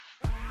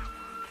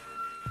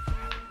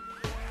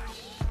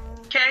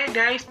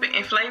K-Day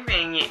spitting flavor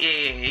in your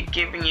ear,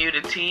 giving you the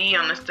tea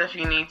on the stuff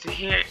you need to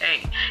hear.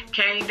 Hey,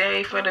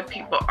 K-Day for the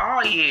people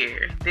all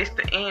year. This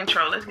the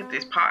intro. Let's get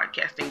this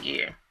podcasting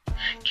gear.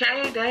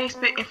 K-Day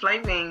spitting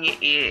flavor in your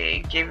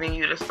ear, giving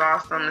you the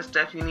sauce on the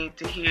stuff you need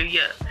to hear.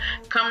 Yeah,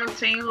 coming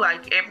to you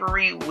like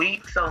every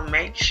week, so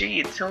make sure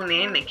you tune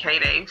in to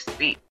K-Day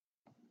Speak.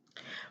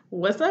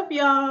 What's up,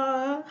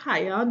 y'all? How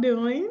y'all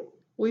doing?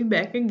 We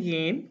back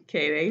again.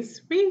 K-Day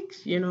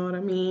Speaks, you know what I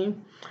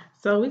mean?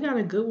 So we got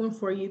a good one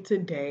for you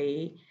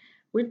today.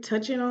 We're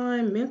touching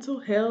on mental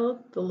health,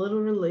 the little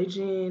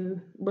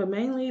religion, but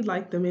mainly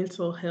like the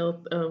mental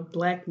health of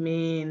black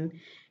men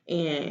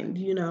and,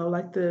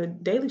 like the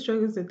daily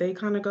struggles that they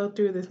kind of go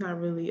through that's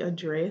not really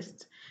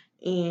addressed.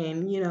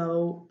 And,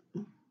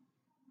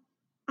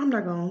 I'm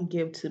not going to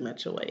give too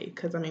much away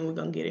because, we're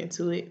going to get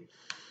into it.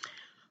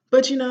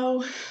 But,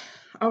 I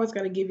always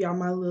got to give y'all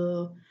my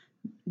little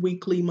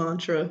weekly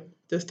mantra,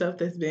 the stuff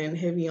that's been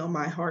heavy on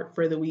my heart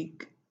for the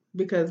week,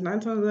 because 9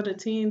 times out of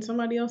 10,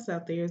 somebody else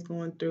out there is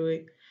going through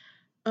it.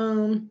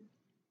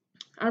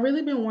 I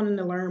really been wanting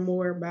to learn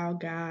more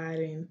about God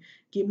and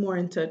get more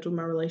in touch with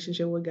my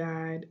relationship with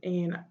God.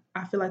 And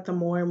I feel like the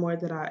more and more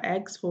that I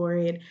ask for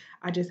it,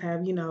 I just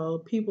have,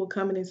 people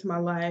coming into my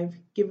life,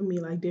 giving me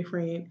like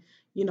different,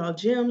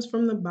 gems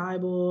from the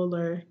Bible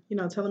or,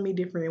 telling me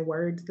different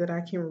words that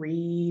I can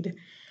read.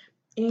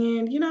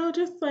 And,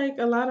 just like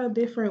a lot of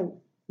different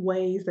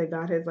ways that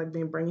God has like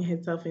been bringing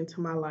himself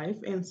into my life.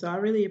 And so I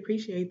really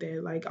appreciate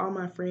that. Like all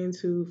my friends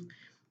who've,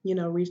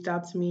 reached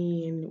out to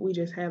me and we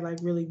just had like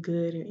really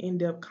good and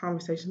in-depth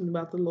conversations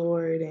about the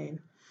Lord and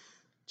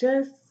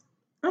just,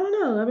 I don't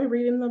know, I've been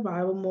reading the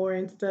Bible more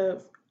and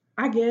stuff.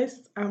 I guess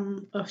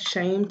I'm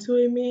ashamed to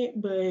admit,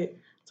 but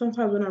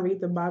sometimes when I read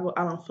the Bible,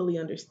 I don't fully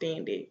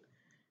understand it.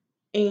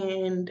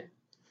 And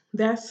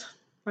that's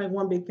like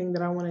one big thing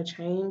that I want to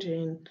change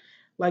and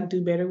like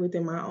do better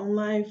within my own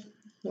life.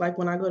 Like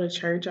when I go to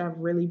church, I've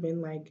really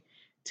been like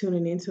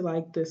tuning into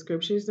like the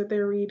scriptures that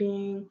they're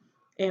reading.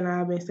 And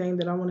I've been saying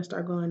that I want to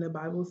start going to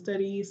Bible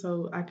study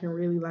so I can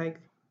really like,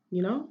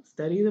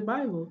 study the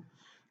Bible.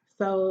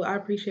 So I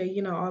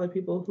appreciate, all the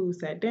people who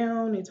sat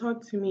down and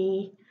talked to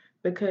me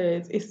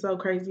because it's so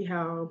crazy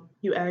how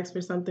you ask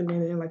for something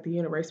and then like the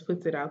universe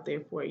puts it out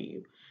there for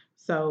you.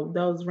 So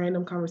those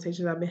random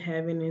conversations I've been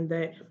having and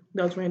that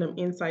those random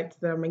insights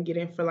that I've been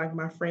getting for like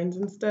my friends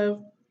and stuff,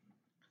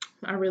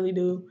 I really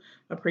do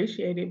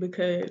appreciate it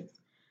because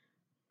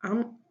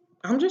I'm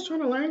I'm just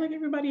trying to learn like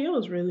everybody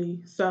else really.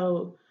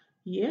 So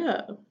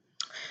yeah.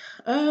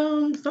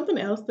 Something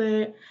else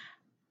that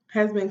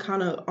has been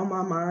kind of on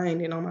my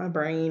mind and on my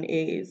brain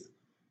is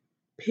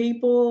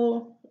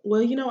people,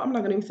 well, I'm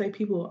not going to even say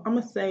people, I'm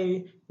going to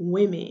say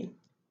women.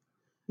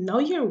 Know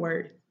your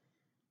worth.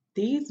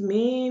 These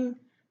men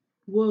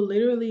will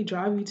literally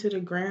drive you to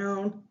the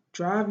ground,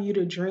 drive you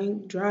to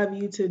drink, drive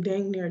you to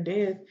dang near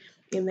death,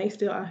 and they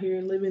still out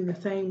here living the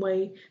same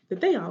way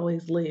that they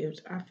always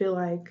lived. I feel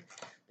like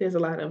there's a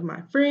lot of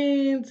my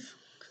friends,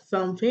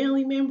 some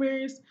family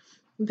members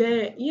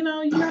that, you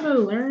gotta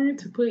learn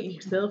to put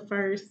yourself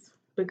first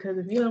because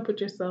if you don't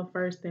put yourself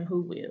first, then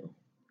who will?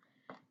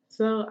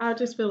 So I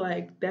just feel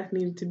like that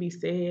needed to be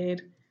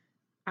said.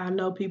 I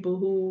know people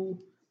who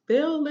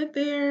they'll let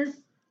their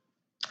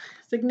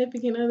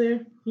significant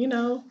other,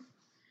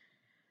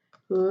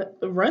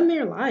 run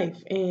their life,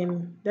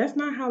 and that's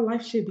not how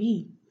life should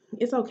be.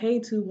 It's okay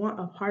to want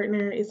a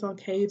partner. It's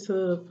okay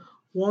to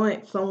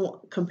want some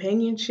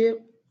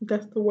companionship.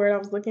 That's the word I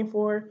was looking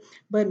for.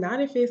 But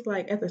not if it's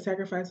like at the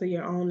sacrifice of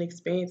your own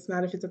expense,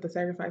 not if it's at the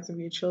sacrifice of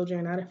your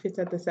children, not if it's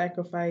at the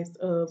sacrifice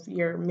of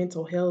your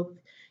mental health,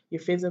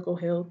 your physical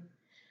health.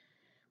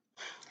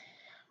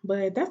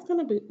 But that's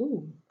gonna be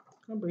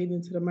I'm breathing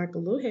into the mic a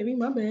little heavy,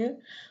 my bad.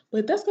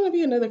 But that's gonna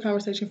be another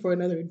conversation for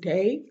another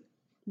day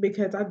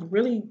because I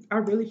really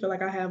feel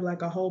like I have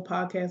like a whole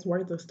podcast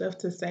worth of stuff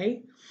to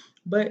say.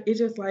 But it's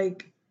just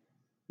like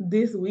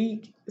this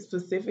week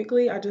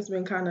specifically, I just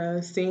been kind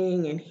of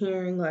seeing and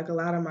hearing like a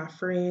lot of my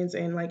friends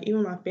and like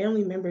even my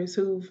family members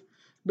who've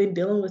been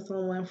dealing with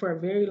someone for a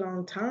very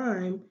long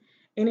time.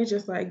 And it's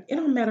just like it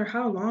don't matter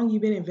how long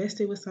you've been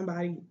invested with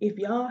somebody. If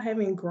y'all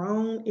haven't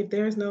grown, if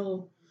there's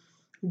no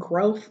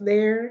growth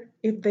there,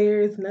 if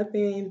there's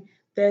nothing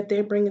that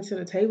they're bringing to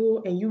the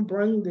table and you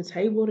bring the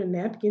table, the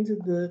napkins,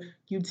 the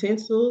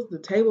utensils, the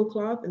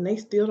tablecloth, and they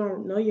still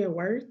don't know your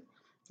worth,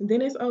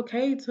 then it's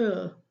okay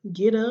to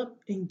get up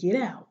and get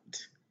out.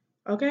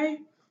 Okay?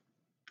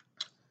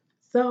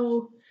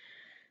 So,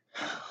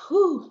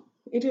 whew,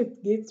 it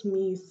just gets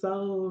me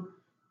so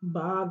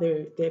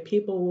bothered that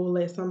people will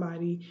let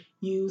somebody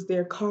use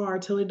their car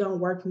till it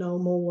don't work no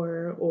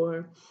more,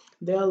 or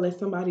they'll let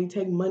somebody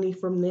take money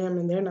from them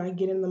and they're not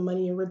getting the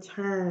money in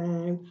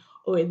return,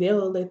 or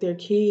they'll let their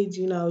kids,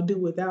 do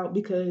without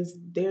because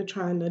they're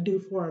trying to do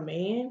for a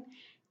man.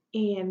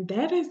 And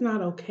that is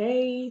not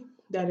okay.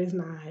 That is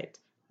not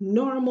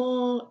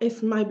normal.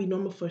 It might be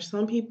normal for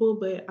some people,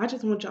 but I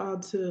just want y'all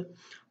to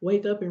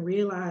wake up and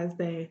realize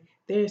that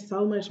there's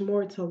so much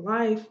more to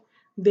life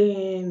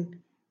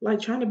than like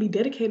trying to be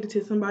dedicated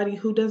to somebody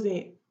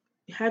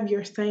have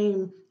your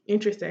same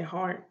interest at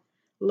heart.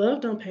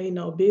 Love don't pay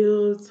no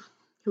bills.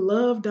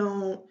 Love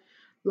don't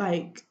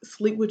like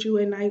sleep with you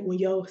at night when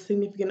your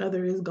significant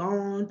other is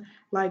gone.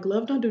 Like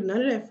love don't do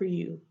none of that for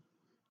you.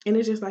 And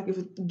it's just like if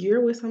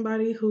you're with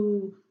somebody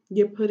who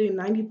you put in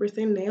 90%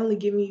 and they only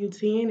giving you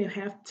 10 and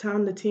half the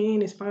time the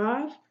 10 is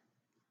 5,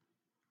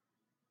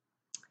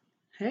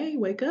 hey,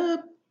 wake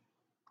up.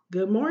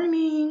 Good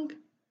morning.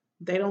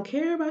 They don't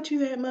care about you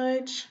that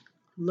much.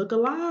 Look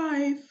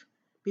alive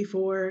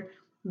before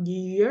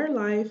your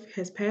life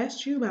has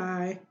passed you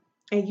by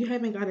and you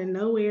haven't gotten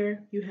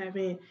nowhere. You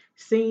haven't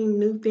seen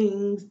new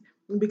things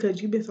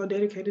because you've been so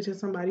dedicated to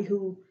somebody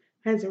who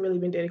hasn't really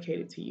been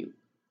dedicated to you.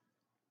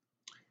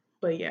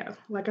 But yeah,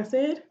 like I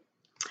said,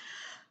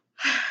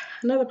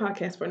 another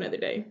podcast for another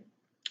day.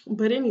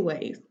 But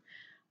anyways,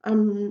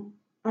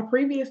 I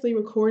previously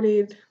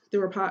recorded the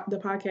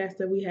podcast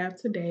that we have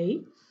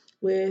today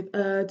with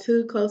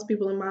two close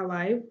people in my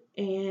life,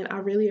 and I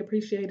really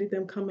appreciated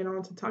them coming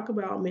on to talk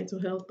about mental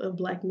health of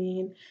Black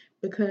men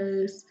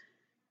because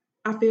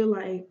I feel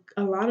like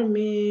a lot of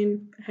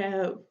men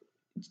have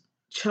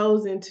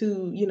chosen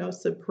to,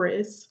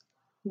 suppress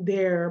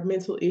their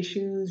mental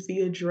issues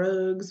via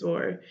drugs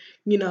or,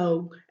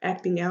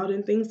 acting out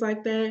and things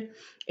like that.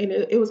 And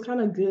it was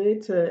kind of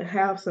good to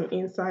have some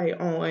insight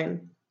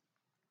on,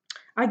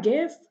 I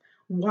guess,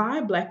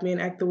 why Black men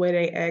act the way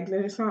they act.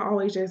 And it's not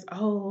always just,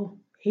 oh,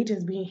 he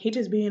just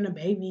being a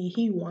baby,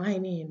 he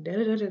whining, da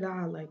da da da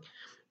da. Like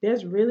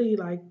there's really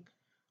like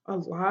a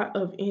lot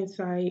of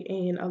insight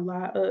and a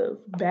lot of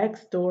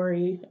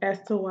backstory as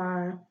to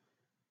why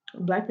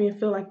Black men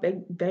feel like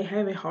they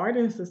have it hard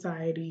in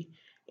society.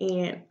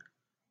 And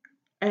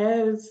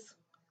as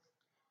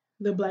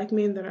the Black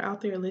men that are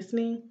out there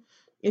listening,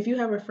 if you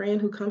have a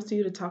friend who comes to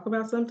you to talk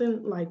about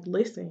something, like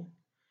listen.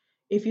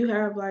 If you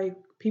have like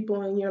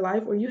people in your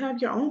life or you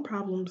have your own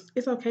problems,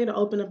 it's okay to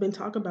open up and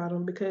talk about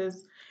them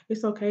because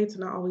it's okay to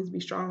not always be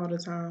strong all the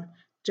time.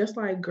 Just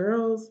like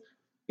girls,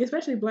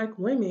 especially Black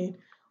women,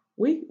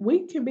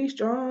 we can be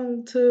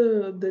strong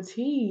to the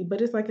T,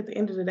 but it's like at the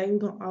end of the day, we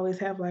don't always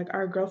have like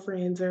our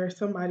girlfriends or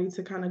somebody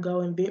to kind of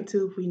go and vent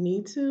to if we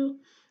need to.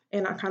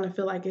 And I kind of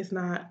feel like it's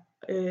not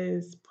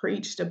as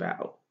preached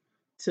about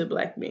to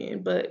Black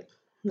men. But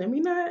let me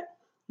not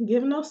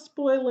give no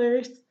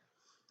spoilers.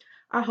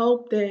 I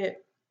hope that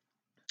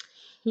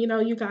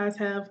you guys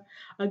have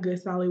a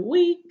good solid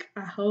week.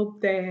 I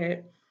hope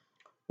that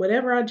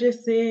whatever I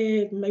just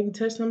said maybe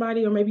touch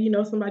somebody, or maybe you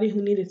know somebody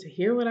who needed to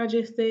hear what I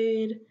just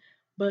said.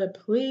 But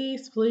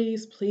please,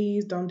 please,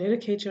 please don't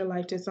dedicate your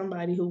life to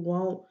somebody who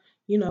won't,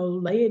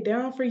 lay it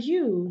down for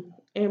you.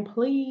 And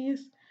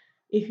please,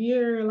 if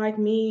you're like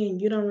me and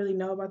you don't really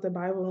know about the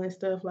Bible and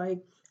stuff, like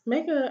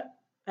make a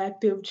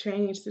active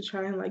change to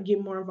try and like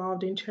get more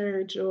involved in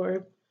church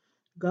or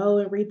go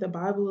and read the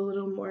Bible a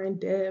little more in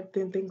depth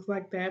and things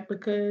like that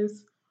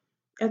because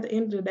at the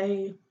end of the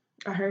day,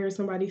 I heard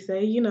somebody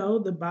say,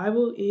 the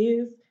Bible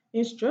is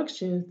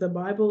instructions. The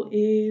Bible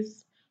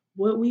is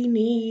what we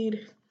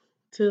need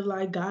to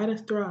like guide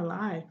us through our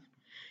life.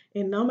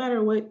 And no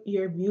matter what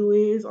your view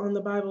is on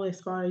the Bible, as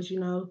far as,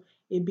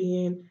 it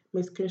being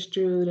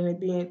misconstrued and it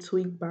being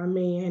tweaked by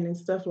man and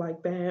stuff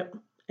like that,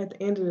 at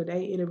the end of the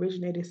day, it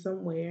originated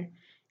somewhere.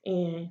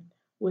 And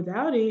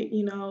without it,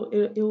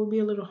 it will be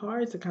a little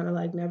hard to kind of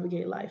like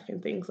navigate life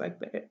and things like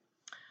that.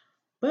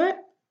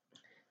 But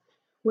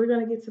we're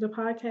going to get to the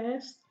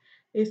podcast.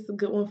 It's a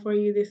good one for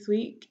you this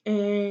week.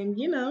 And,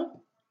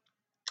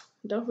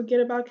 don't forget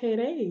about Kay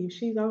Dave.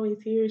 She's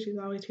always here. She's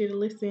always here to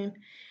listen.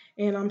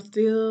 And I'm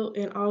still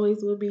and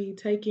always will be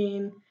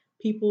taking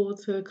people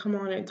to come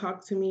on and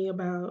talk to me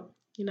about,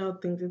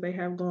 things that they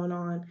have going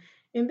on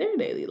in their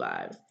daily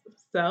lives.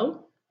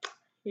 So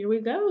here we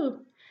go.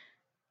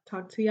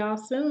 Talk to y'all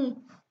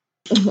soon.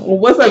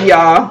 What's up,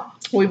 y'all?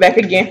 We back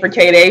again for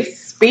Kay Dave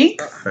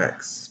Speaks.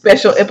 Facts.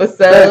 Special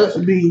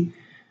episode.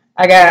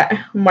 I got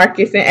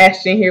Marcus and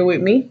Ashton here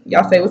with me.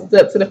 Y'all say what's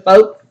up to the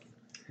folks.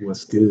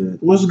 What's good?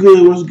 What's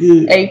good? What's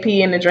good? AP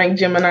and the Drink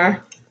Gemini.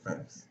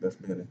 Facts. That's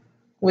better.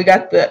 We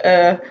got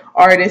the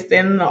artist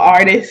and the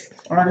artist.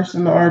 Artist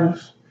and the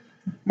artist.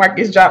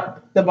 Marcus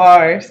dropped the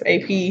bars.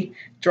 AP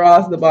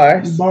draws the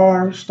bars.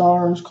 Bars,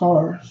 stars,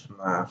 cars.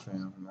 Nah,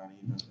 fam. Not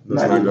even.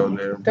 Let's not go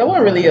there. That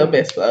wasn't really your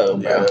best flow,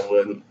 bro. Yeah, that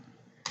wasn't.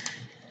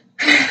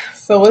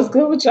 So what's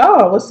good with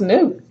y'all? What's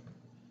new?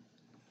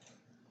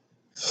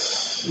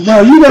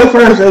 Bro, you go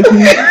first, AP.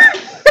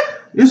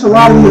 It's a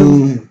lot of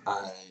news.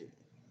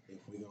 If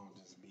we gonna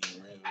just be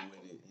real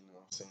with it, you know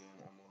what I'm saying?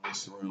 I'm on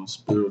this real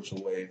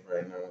spiritual wave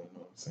right now, you know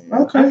what I'm saying?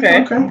 Okay.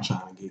 I'm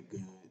trying to get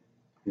good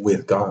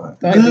with God.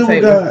 Good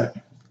with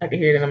God. I can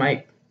hear it in the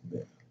mic.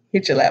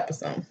 Hit your lap or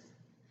something.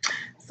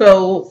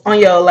 So on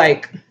your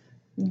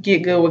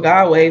get good with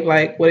God wave,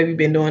 what have you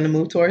been doing to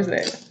move towards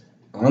that?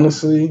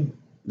 Honestly,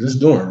 just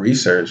doing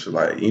research,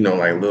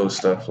 little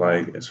stuff,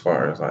 as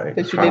far as that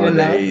you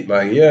holiday,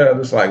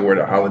 just where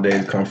the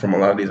holidays come from. A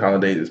lot of these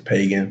holidays is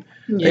pagan.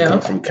 They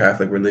come from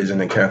Catholic religion,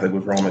 and Catholic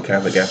was Roman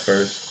Catholic at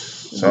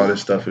first. So all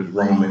this stuff is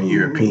Roman and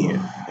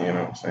European. You know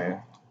what I'm saying?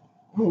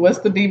 What's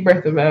the deep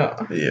breath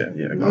about? Yeah,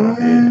 go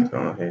ahead.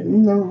 You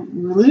know,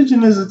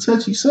 religion is a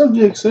touchy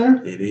subject,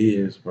 sir. It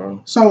is,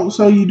 bro.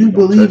 So you do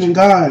believe in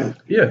God?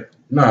 Yeah.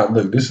 Nah,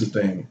 look, this is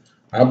the thing.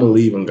 I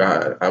believe in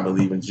God. I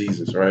believe in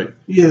Jesus, right?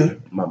 Yeah.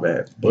 My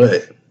bad.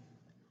 But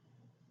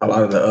a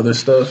lot of the other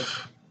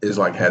stuff is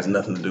like has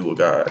nothing to do with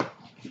God.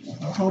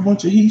 A whole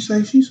bunch of he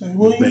say, she say.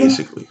 Well,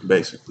 basically.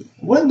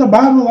 Wasn't the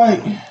Bible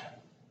like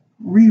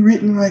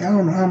rewritten like I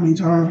don't know how many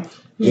times?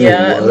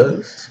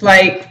 Yeah.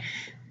 Like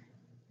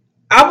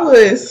I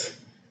was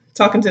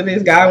talking to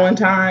this guy one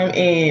time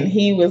and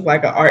he was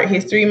like an art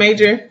history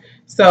major.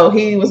 So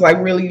he was like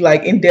really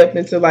like in depth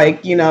into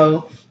like, you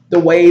know, the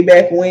way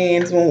back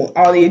when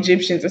all the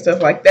Egyptians and stuff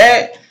like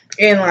that.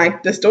 And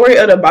like the story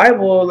of the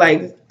Bible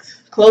like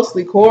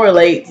closely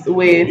correlates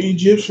with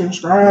Egyptian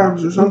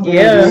scribes or something.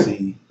 Yeah. Like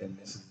See, and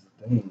this is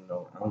the thing,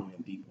 though. I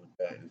went deep with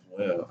that as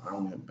well. I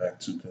went back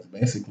to because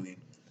basically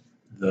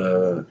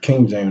the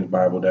King James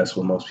Bible, that's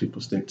what most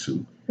people stick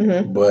to.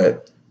 Mm-hmm.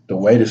 But the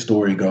way the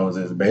story goes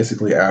is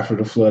basically after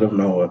the flood of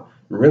Noah,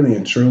 really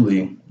and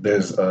truly,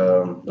 there's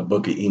the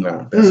book of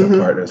Enoch. That's a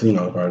part that's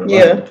part of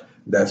the Bible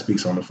that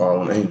speaks on the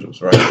fallen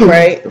angels, right?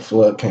 Right. The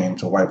flood came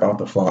to wipe out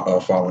the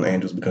fallen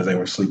angels because they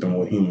were sleeping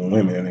with human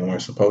women and they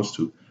weren't supposed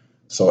to.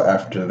 So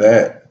after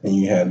that, and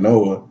you had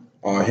Noah,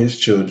 all his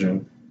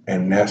children,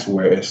 and that's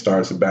where it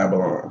starts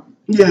Babylon.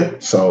 Yeah.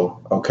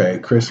 So, okay,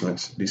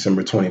 Christmas,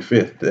 December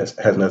 25th, that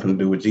has nothing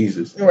to do with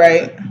Jesus.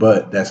 Right.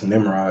 But that's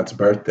Nimrod's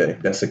birthday.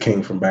 That's a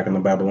king from back in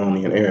the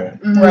Babylonian era.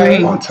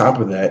 Right. On top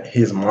of that,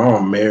 his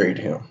mom married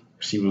him.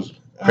 She was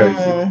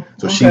crazy.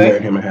 She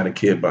married him and had a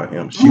kid by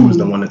him. She was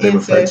the one that they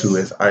refer to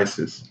as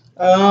Isis.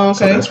 Oh, okay.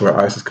 So that's where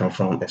Isis comes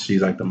from, and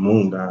she's like the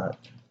moon god.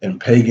 In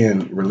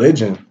pagan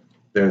religion,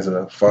 there's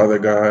a father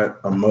god,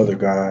 a mother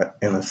god,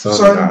 and a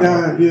son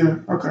god. Yeah,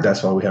 okay.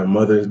 That's why we have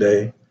Mother's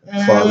Day,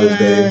 Father's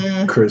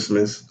Day,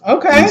 Christmas,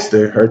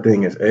 Easter. Her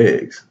thing is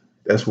eggs.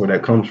 That's where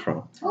that comes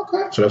from.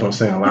 Okay. So that's what I'm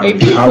saying. A lot of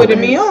these putting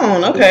me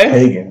on. Okay.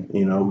 Pagan.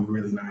 We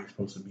really not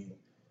supposed to be.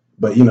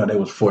 But they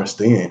was forced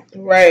in.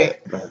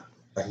 Right.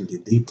 I can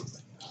get deeper.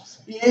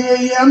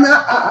 Yeah. I mean,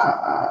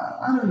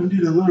 I didn't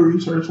do a little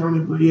research on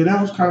it, but yeah,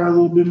 that was kind of a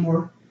little bit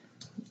more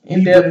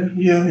in depth.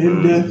 Yeah,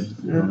 in depth.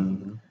 Yeah.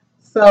 Mm-hmm.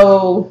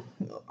 So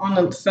on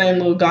the same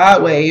little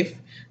God wave,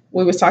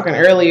 we was talking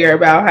earlier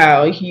about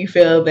how you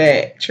feel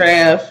that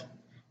Trav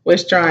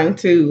was trying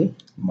to.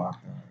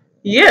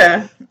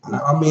 Yeah.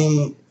 I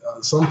mean,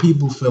 some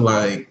people feel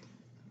like,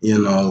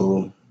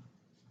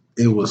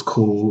 it was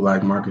cool.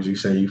 Like Marcus, you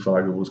said you felt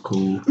like it was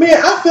cool. Man,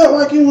 I felt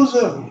like it was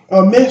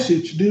a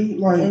message, dude.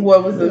 Like,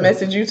 what was the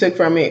message you took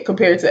from it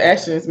compared to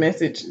Ashton's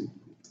message?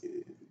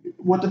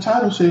 What the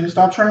title says,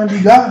 stop trying to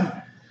be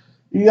God.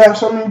 You got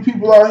so many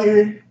people out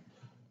here,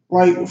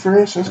 like, for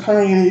instance,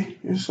 Kanye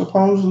is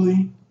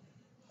supposedly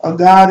a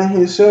God in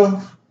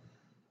himself,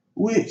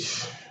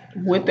 which...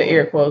 With the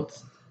air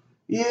quotes.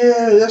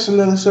 Yeah, that's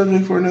another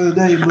subject for another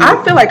day. But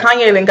I feel like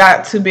Kanye then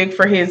got too big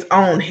for his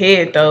own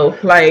head, though.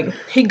 Like,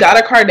 he got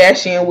a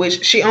Kardashian,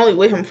 which she only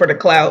with him for the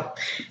clout.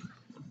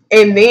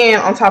 And then,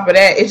 on top of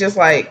that, it's just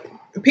like,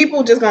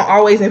 people just gonna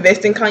always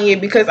invest in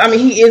Kanye because, I mean,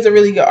 he is a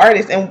really good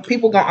artist. And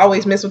people gonna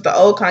always mess with the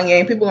old Kanye.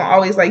 And people gonna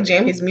always, like,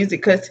 jam his music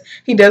because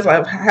he does,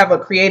 like, have a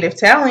creative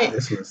talent.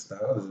 It's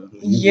nostalgia.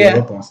 Yeah. You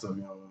grew up on stuff,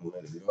 you don't want to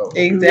let it go.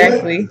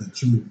 Exactly.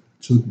 The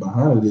truth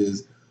behind it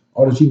is,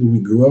 all the people we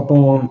grew up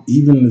on,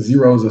 even the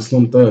Zeros and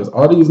Slim Thugs,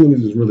 all these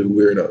niggas is really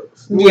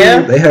weirdos.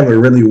 Yeah. They have a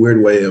really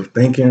weird way of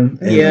thinking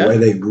and the way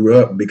they grew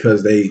up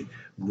because they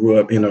grew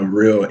up in a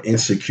real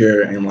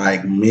insecure and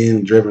like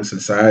men-driven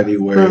society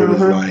where it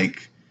was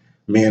like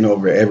men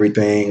over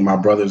everything, my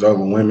brothers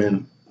over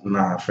women.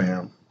 Nah,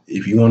 fam.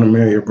 If you want to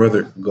marry your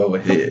brother, go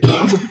ahead.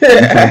 You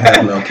can't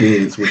have no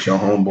kids with your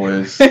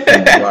homeboys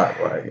on the block.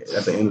 Like,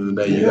 at the end of the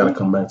day, you got to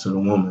come back to the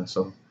woman.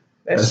 So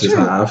that's just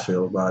how I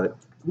feel about it.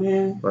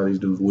 Man, a lot of these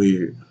dudes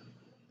weird.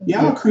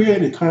 Y'all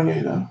created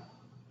Kanye though.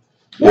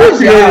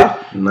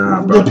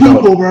 Nah, bro. The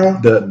people,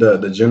 bro.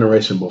 The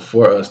generation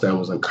before us that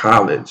was in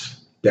college,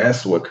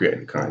 that's what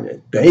created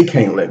Kanye. They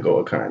can't let go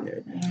of Kanye.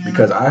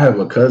 Because I have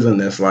a cousin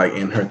that's like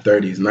in her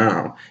 30s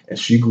now, and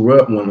she grew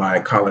up when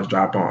like college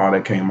dropped on all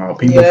that came out.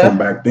 People from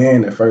back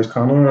then that first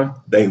come on,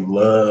 they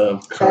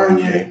love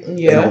Kanye.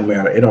 Yeah.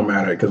 It don't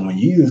matter because when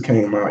Yeezus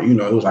came out,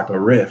 it was like a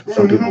rift.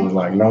 Some people was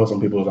like no, some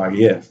people was like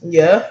yes.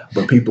 Yeah.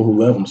 But people who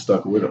love him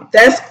stuck with him.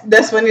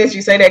 That's funny that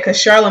you say that because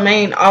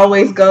Charlamagne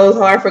always goes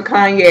hard for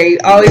Kanye.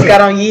 Always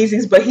got on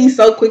Yeezys, but he's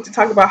so quick to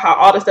talk about how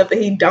all the stuff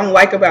that he don't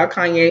like about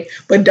Kanye,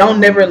 but don't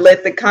never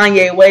let the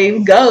Kanye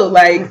wave go.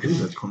 Like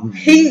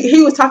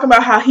he was talking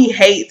about how he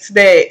hates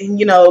that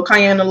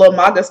Kanye and the little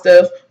MAGA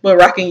stuff, but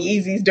rocking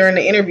Yeezys during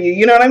the interview.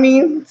 You know what I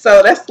mean?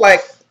 So that's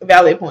like a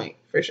valid point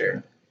for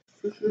sure.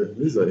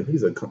 He's a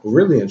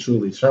really and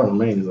truly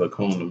Charlamagne is a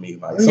coon to me.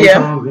 Like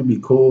sometimes it'd be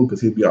cool because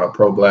he'd be all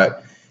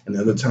pro-black, and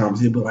other times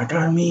he'd be like,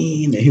 and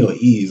he'll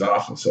ease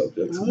off on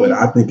subjects. But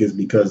I think it's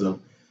because of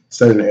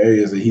certain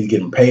areas that he's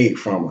getting paid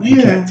from. Like, he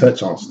can't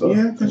touch on stuff.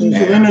 Yeah, because he's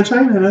an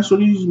entertainer. That's what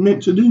he's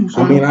meant to do.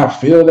 So. I mean, I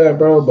feel that,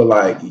 bro, but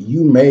like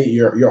you made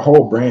your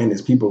whole brand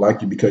is people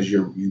like you because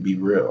you be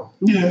real.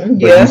 Yeah.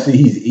 But you see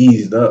he's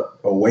eased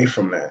up away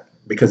from that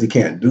because he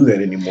can't do that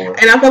anymore.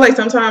 And I feel like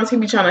sometimes he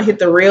be trying to hit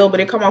the real, but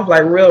it come off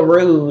like real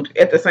rude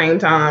at the same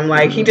time.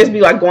 Like he just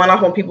be like going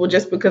off on people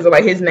just because of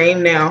like his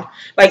name now.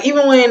 Like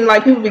even when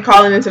like people be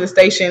calling into the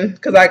station,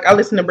 because like I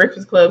listen to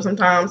Breakfast Club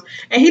sometimes,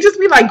 and he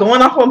just be like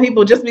going off on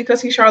people just because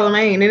he's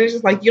Charlamagne, and it's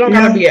just like you don't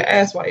gotta be an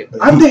asswipe.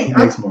 I think he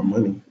makes more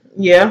money.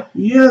 Yeah,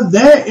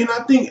 that, and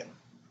I think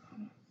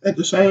at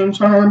the same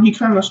time he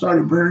kind of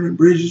started burning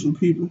bridges with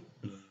people.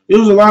 There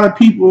was a lot of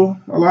people,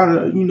 a lot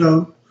of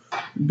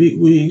big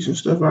wigs and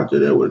stuff out there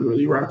that wasn't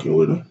really rocking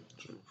with him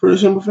for the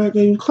simple fact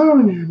that he was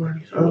clowning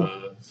everybody.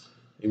 So.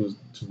 He was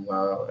too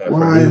wild. At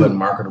first, he wasn't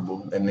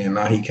marketable, and then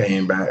now he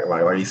came back.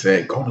 Like he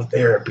said, go to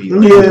therapy.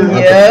 Like,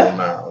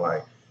 now,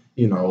 like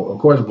of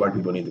course, black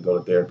people need to go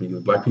to therapy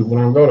because black people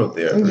don't go to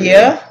therapy.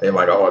 Yeah, they're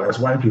like, oh, that's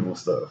white people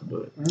stuff.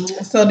 But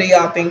so, do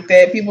y'all think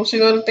that people should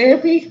go to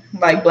therapy?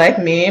 Like black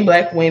men,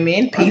 black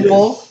women,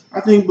 people.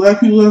 I think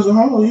black people as a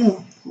whole. Yeah.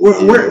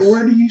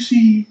 Where do you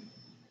see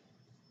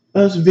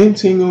us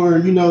venting or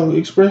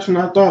expressing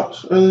our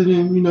thoughts other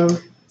than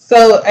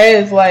So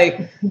as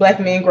like black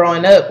men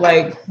growing up,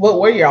 like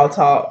what were y'all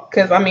taught?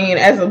 Because I mean,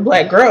 as a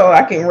black girl,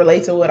 I can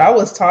relate to what I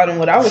was taught and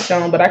what I was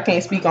shown, but I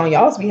can't speak on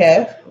y'all's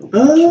behalf.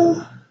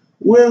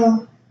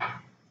 Well,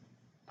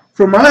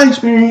 from my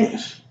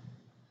experience,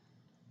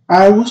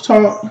 I was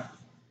taught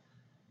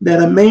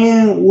that a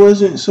man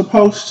wasn't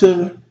supposed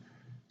to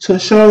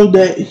show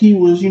that he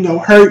was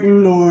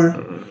hurting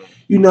or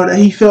that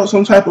he felt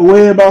some type of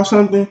way about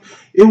something.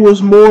 It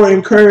was more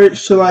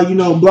encouraged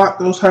to block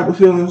those type of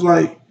feelings,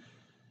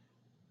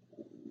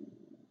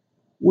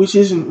 which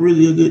isn't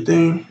really a good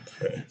thing.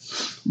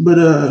 But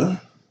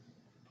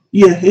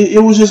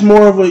it was just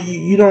more of a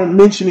you don't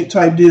mention it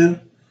type deal.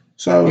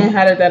 So. And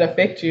how did that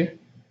affect you?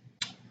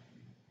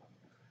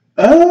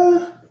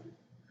 All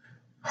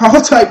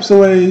types of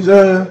ways.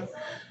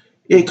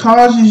 It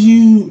causes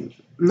you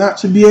not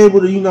to be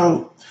able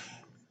to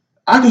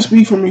I can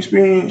speak from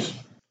experience.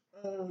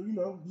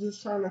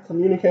 Just trying to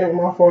communicate with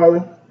my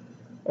father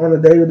on a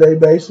day-to-day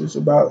basis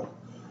about,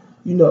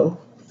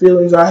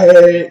 feelings I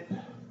had,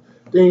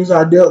 things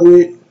I dealt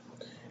with.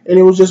 And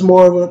it was just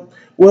more of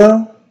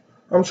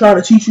I'm trying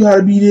to teach you how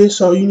to be this,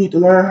 so you need to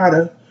learn how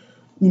to,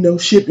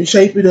 ship and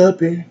shape it up.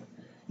 And,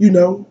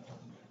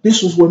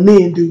 this was what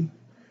men do.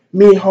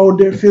 Men hold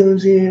their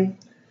feelings in,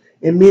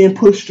 and men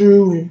push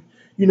through, and,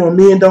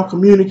 men don't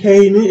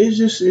communicate. And it's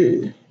just,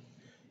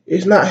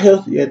 it's not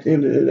healthy at the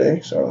end of the day,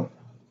 so.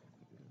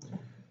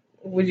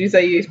 Would you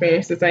say you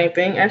experienced the same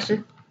thing,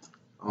 Ashton?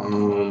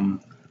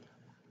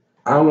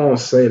 I won't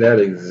say that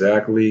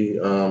exactly,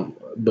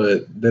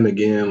 but then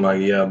again,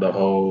 the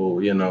whole,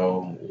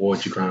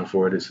 what you crying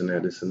for, this and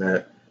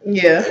that.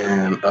 Yeah.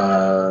 And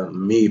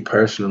me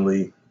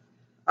personally,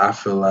 I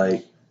feel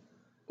like,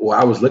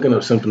 I was looking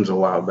up symptoms a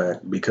while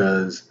back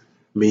because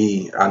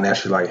I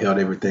naturally held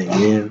everything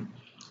in.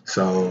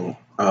 So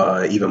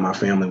even my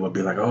family would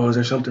be like, oh, is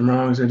there something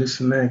wrong? Is there this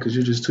and that? Because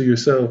you're just to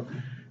yourself.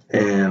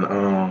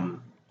 And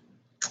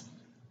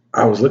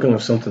I was looking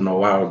up something a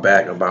while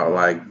back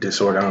about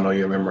disorder. I don't know,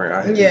 you remember?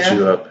 I had to hit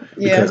you up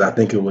because I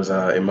think it was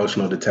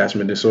emotional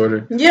detachment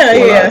disorder. Yeah,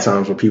 A lot of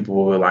times where people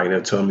will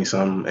they'll tell me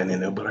something and then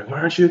they'll be like,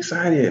 why aren't you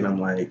excited? And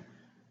I'm like,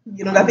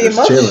 you don't got the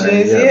emotions.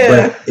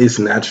 But it's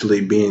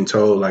naturally being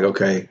told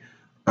okay,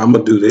 I'm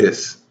gonna do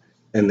this,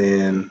 and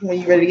then when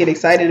you're ready to get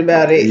excited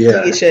about it, you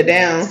get shut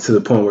down to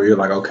the point where you're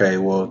like, okay,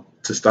 well,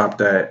 to stop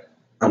that,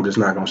 I'm just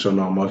not gonna show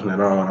no emotion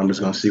at all. I'm just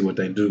gonna see what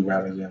they do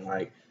rather than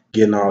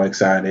getting all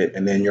excited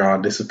and then you're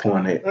all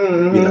disappointed,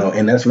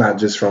 and that's not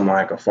just from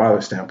a father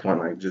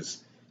standpoint,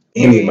 just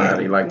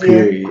anybody,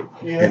 period.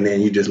 Yeah. And then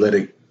you just let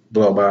it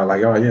blow by,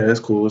 oh yeah, it's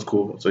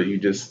cool. So you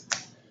just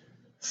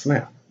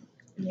snap.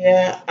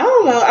 Yeah, I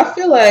don't know. I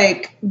feel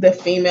like the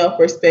female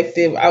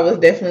perspective, I was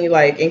definitely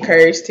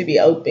encouraged to be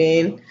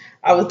open.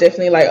 I was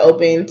definitely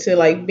open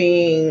to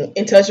being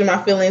in touch with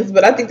my feelings,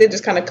 but I think that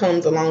just kind of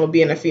comes along with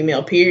being a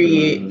female,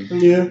 period.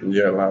 Yeah,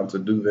 you're allowed to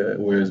do that,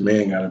 whereas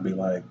men gotta be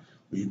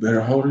you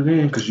better hold it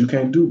in because you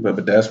can't do it.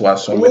 But that's why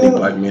so many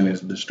black men is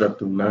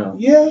destructive now.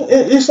 Yeah,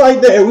 it's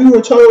like that. We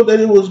were told that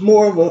it was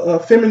more of a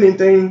feminine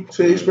thing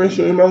to express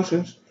your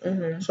emotions.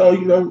 Mm-hmm. So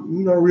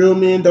real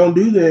men don't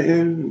do that,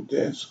 and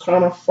that's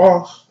kind of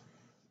false.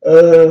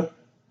 I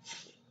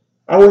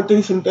went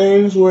through some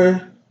things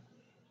where,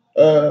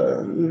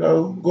 going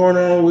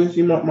on with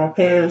my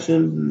parents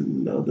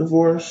and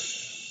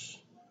divorce,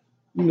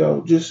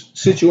 just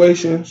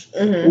situations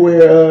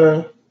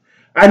where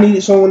I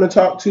needed someone to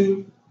talk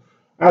to.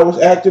 I was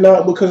acting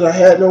out because I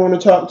had no one to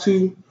talk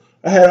to.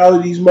 I had all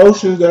of these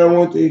emotions that I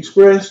wanted to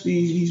express,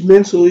 these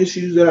mental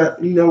issues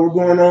that were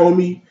going on with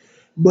me.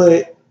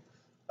 But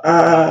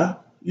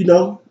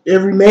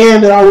every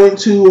man that I went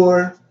to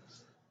or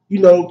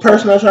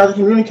person I tried to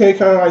communicate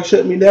kind of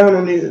shut me down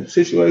on the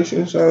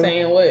situation. So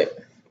saying what?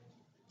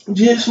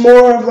 Just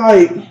more of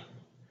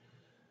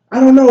I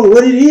don't know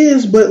what it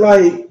is, but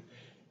like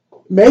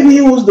maybe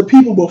it was the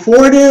people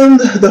before them,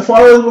 the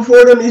fathers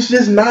before them. It's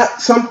just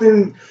not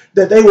something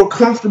that they were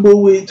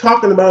comfortable with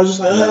talking about. It's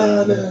just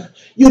like, nah,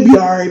 you'll be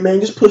all right, man.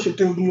 Just push it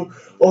through,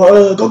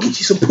 or go get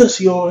you some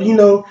pussy, or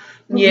real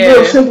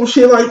simple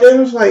shit like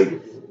that. It's like,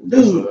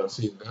 dude.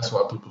 That's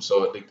why people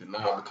so addicted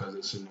now, because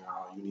they're sitting there,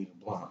 oh, you need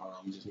a blunt, oh,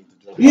 you just need to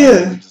drink,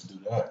 you just do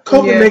that.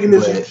 Coping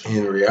mechanisms. But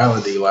in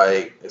reality,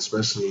 like,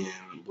 especially in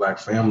black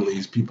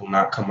families, people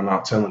not coming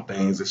out telling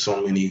things. There's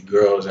so many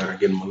girls that are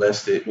getting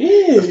molested.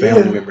 The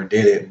family member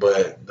did it,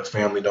 but the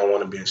family don't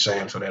want to be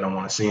ashamed, so they don't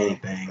want to see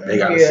anything. They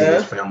got to see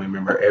this family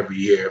member every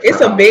year.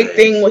 It's a big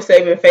thing with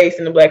saving face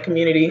in the black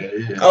community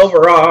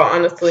overall,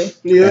 honestly.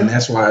 Yeah. And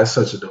that's why it's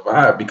such a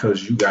divide,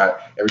 because you got,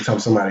 every time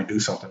somebody do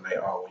something, they,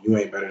 oh, well, you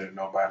ain't better than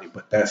nobody.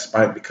 But that's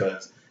spite,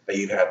 because they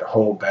either had to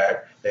hold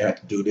back, they had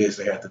to do this,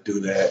 they had to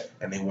do that,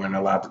 and they weren't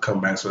allowed to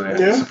come back, so they had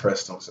to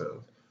suppress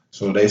themselves.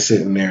 So they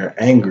sitting there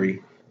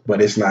angry, but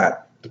it's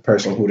not the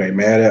person who they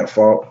mad at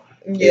fault.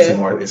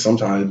 It's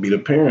sometimes it be the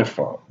parents'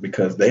 fault,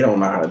 because they don't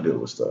know how to deal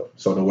with stuff.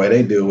 So the way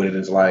they deal with it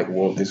is like,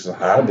 well, this is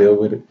how I deal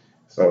with it.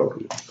 So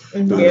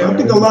I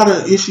think a lot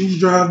of issues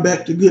drive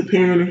back to good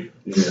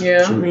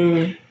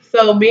parenting.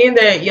 So being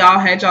that y'all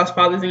had y'all's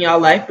fathers in y'all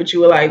life, but you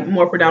were like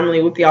more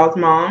predominantly with y'all's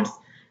moms,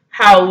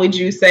 how would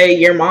you say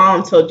your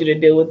mom told you to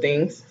deal with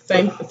things?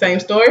 Same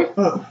story?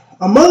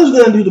 A mother's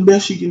gonna do the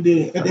best she can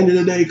do at the end of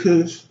the day,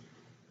 because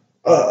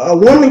a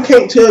woman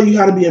can't tell you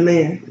how to be a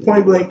man,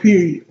 point blank,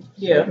 period.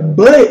 Yeah.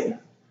 But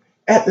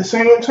at the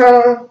same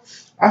time,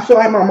 I feel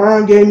like my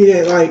mom gave me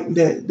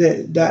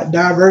that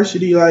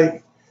diversity.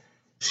 Like,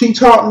 she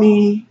taught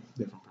me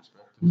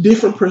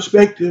different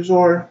perspectives,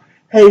 or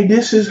hey,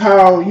 this is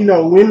how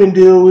women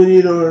deal with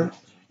it, or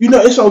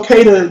it's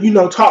okay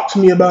to talk to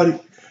me about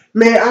it.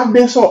 Man, I've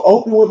been so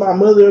open with my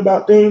mother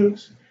about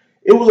things.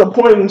 It was a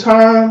point in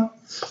time.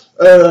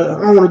 I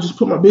don't want to just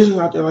put my business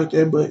out there like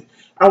that, but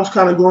I was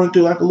kind of going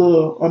through like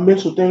a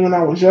mental thing when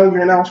I was younger,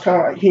 and I was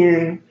kind of like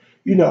hearing,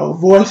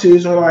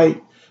 voices, or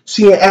like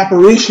seeing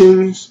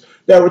apparitions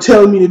that were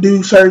telling me to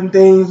do certain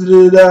things.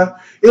 It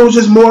was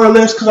just more or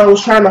less because I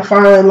was trying to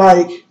find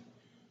like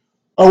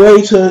a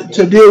way to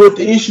deal with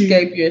the issue.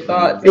 Escape your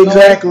thoughts.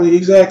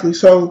 Exactly.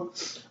 So,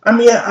 I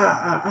mean,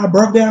 I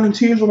broke down in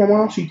tears with my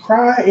mom. She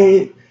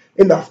cried,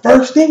 and the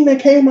first thing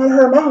that came out of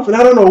her mouth, and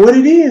I don't know what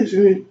it is,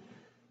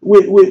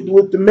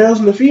 with the males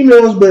and the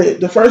females, but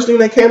the first thing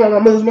that came out of my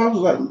mother's mouth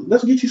was like,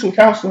 let's get you some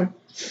counseling.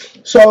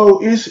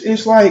 So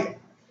it's like,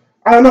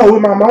 I don't know,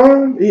 with my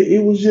mom,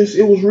 it was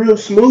real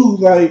smooth.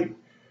 Like,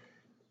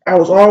 I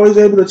was always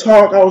able to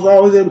talk, I was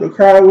always able to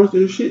cry with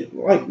her, shit,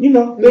 like, things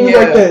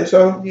like that.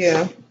 So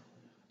yeah.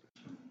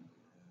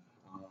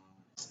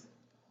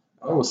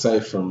 I would say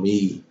for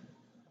me,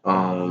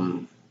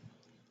 growing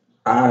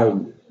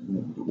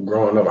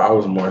up, I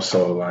was more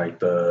so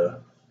like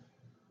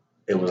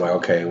it was like,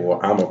 okay, well,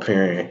 I'm a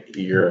parent,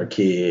 you're a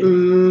kid.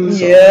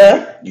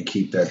 So you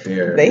keep that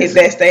there. They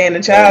stay in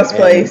the child's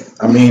place.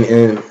 I mean,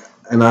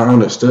 and I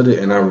understood it,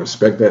 and I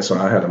respect that, so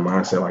I had a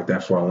mindset like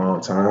that for a long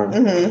time.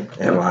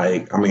 Mm-hmm. And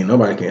like, I mean,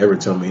 nobody can ever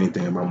tell me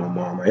anything about my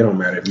mom. It don't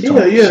matter if you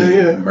tell me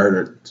she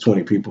murdered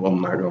 20 people,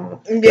 I'm not going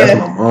to. That's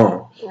my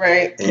mom.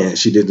 Right. And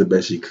she did the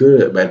best she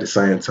could, but at the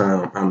same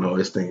time, I know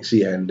it's things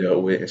she hadn't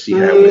dealt with, and she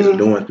had ways of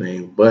doing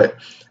things. But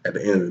at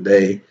the end of the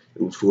day,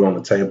 it was food on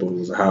the table, it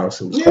was a house,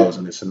 it was clothes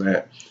and this and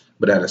that.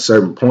 But at a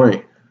certain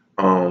point,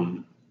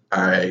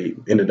 I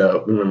ended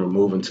up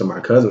moving to my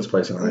cousin's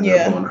place, and I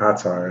ended up going to Hot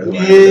Tires, and I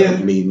ended up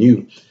meeting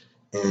you.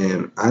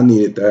 And I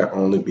needed that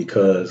only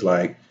because,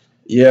 like,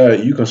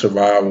 you can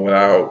survive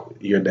without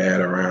your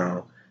dad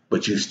around,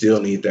 but you still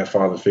need that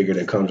father figure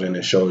that comes in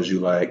and shows you,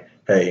 like,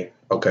 hey,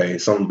 okay,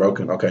 something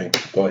broken, okay,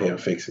 go ahead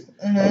and fix it.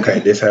 Mm-hmm. Okay,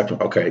 this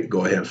happened, okay,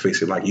 go ahead and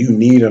fix it. Like, you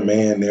need a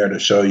man there to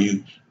show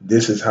you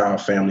this is how a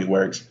family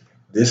works.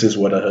 This is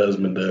what a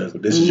husband does.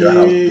 This is your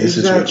house. This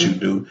is what you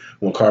do.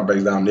 When car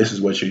breaks down, this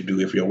is what you do.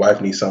 If your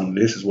wife needs something,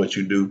 this is what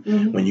you do.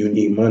 Mm-hmm. When you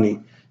need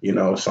money,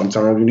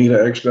 sometimes you need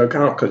an extra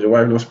account because your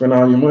wife don't spend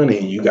all your money,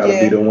 and you got to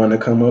be the one to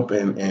come up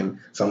and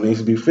something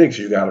needs to be fixed.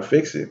 You got to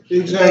fix it.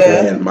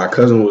 Exactly. And my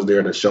cousin was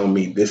there to show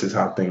me this is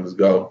how things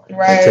go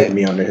and take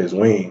me under his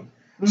wing.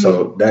 Mm-hmm.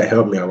 So that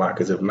helped me a lot,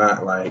 because if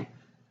not, like,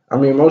 I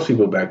mean, most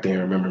people back then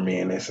remember me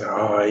and they say,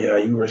 oh, yeah,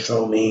 you were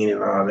so mean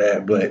and all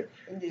that. But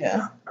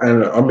I don't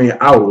know. I mean,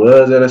 I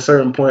was at a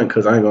certain point,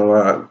 because I ain't gonna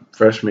lie,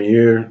 freshman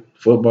year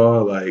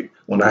football, like,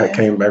 when I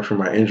came back from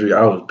my injury,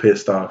 I was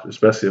pissed off,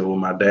 especially with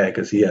my dad,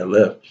 because he had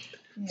left.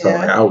 So,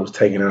 like, I was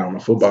taking it out on the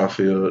football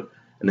field.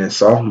 And then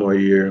sophomore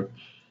year,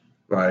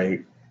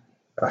 like,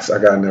 I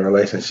got in a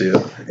relationship,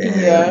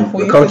 and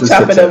the coaches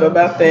could tell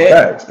about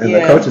that. And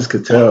the coaches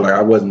could tell, like,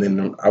 I wasn't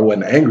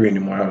angry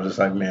anymore. I was just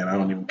like, man, I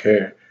don't even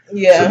care.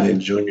 Yeah. So then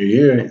junior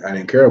year, I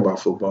didn't care about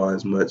football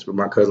as much, but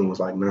my cousin was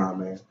like, nah,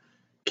 man,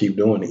 keep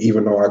doing it.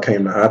 Even though I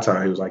came to Hot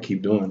Tire, he was like,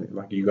 keep doing it.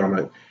 Like, you're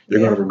gonna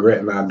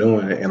regret not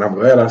doing it. And I'm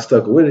glad I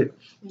stuck with it.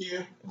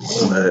 Yeah.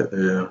 But,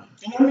 and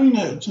I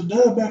mean, to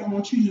dive back on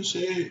what you just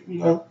said,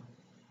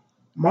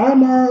 my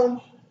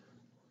mom,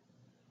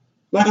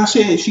 like I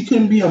said, she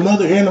couldn't be a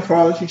mother and a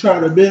father. She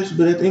tried her best,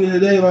 but at the end of the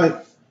day,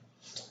 like,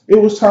 it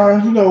was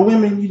times,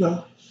 women,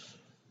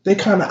 they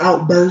kind of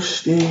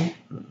outburst and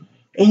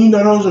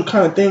those are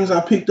kind of things I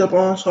picked up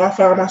on. So I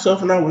found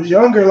myself when I was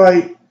younger,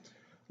 like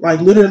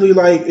literally,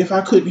 like if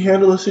I couldn't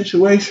handle a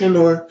situation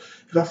or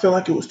if I felt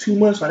like it was too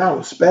much, like I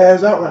would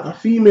spaz out like a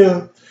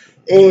female.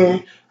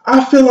 And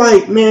I feel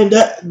like, man,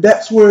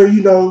 that's where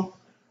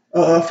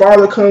a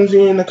father comes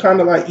in to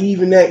kind of like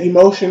even that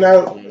emotion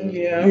out.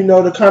 Yeah.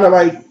 To kind of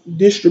like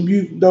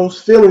distribute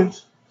those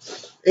feelings.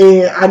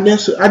 And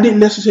I didn't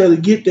necessarily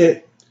get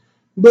that,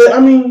 but I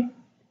mean,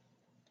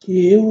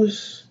 yeah, it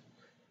was.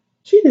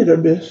 She did her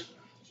best.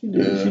 She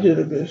did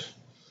her best.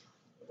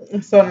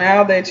 So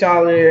now that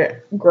y'all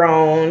are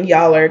grown,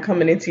 y'all are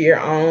coming into your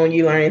own,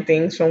 you learning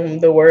things from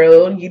the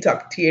world, you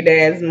talk to your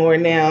dads more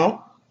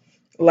now.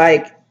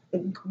 Like,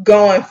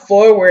 going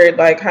forward,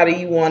 like, how do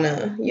you want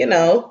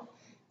to,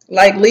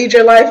 like, lead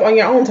your life on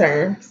your own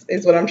terms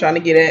is what I'm trying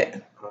to get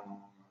at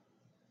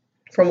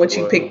from what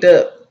you picked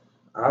up.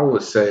 I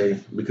would say,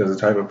 because the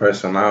type of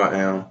person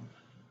I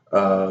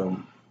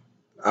am,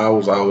 I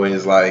was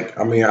always like,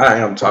 I mean, I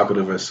am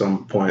talkative at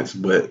some points,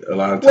 but a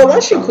lot of times. Well,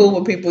 once you're cool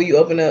with people, you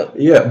open up.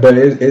 Yeah, but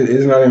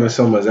it's not even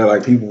so much that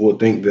like people will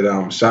think that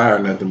I'm shy or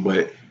nothing,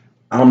 but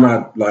I'm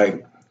not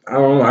like, I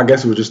don't know, I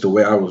guess it was just the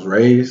way I was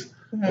raised.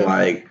 Mm-hmm.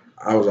 Like,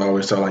 I was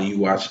always told, like, you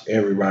watch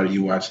everybody,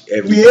 you watch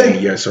everything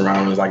in your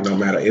surroundings, like, no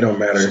matter, it don't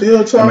matter.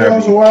 Still talking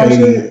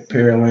Katie,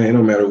 Pearland, it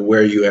don't matter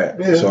where you at.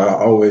 Yeah. So I've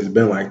always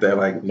been like that,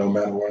 like, no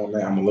matter where I'm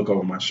at, I'm gonna look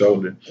over my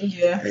shoulder.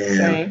 Yeah, and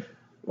same.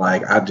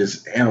 Like, I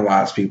just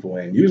analyze people,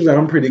 and usually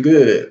I'm pretty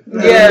good.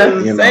 Yeah,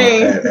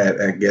 same.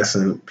 At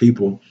guessing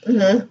people.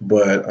 Mm-hmm.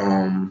 But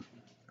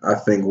I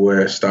think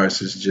where it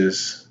starts is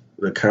just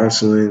the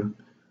counseling,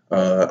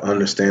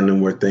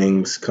 understanding where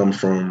things come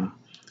from,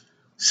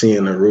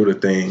 seeing the root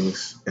of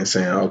things, and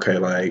saying, okay,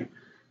 like,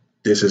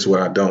 this is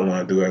what I don't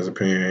want to do as a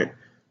parent.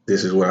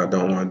 This is what I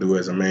don't want to do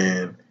as a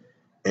man.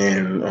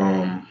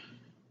 And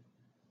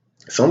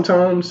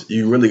sometimes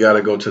you really got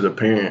to go to the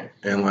parent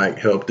and, like,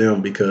 help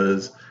them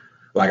because,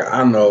 like,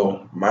 I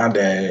know my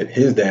dad,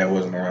 his dad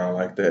wasn't around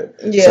like that.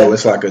 Yeah. So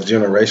it's like a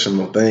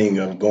generational thing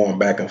of going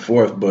back and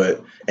forth,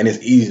 and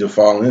it's easy to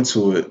fall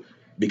into it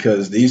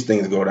because these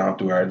things go down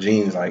through our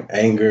genes, like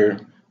anger,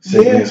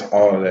 sickness,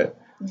 all of that.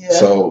 Yeah.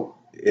 So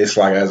it's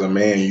like, as a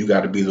man, you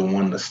got to be the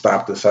one to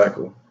stop the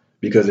cycle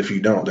because if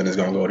you don't, then it's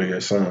going to go to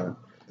your son.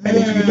 And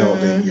if you don't,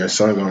 then your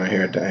son going to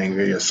inherit the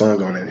anger, your son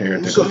going to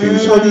inherit the confusion.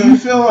 So do you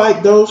feel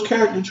like those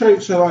character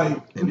traits are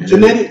like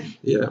genetic?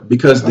 Yeah,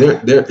 because there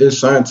is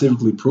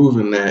scientifically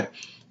proven that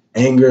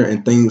anger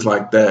and things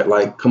like that,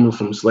 like coming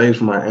from slaves,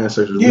 from our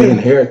ancestors, we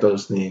inherit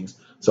those things.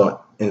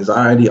 So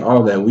anxiety,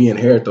 all that, we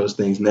inherit those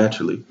things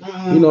naturally.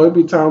 Mm-hmm.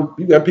 Every time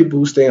you got people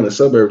who stay in the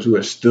suburbs who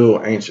are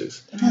still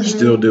anxious,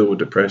 still deal with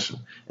depression,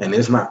 and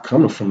it's not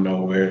coming from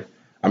nowhere.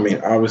 I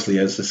mean, obviously,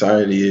 as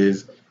society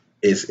is.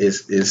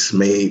 It's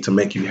made to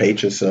make you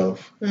hate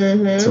yourself,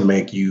 to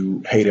make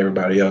you hate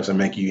everybody else, and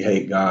make you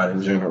hate God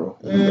in general,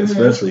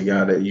 especially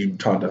God that you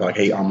taught to like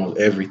hate almost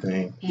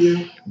everything.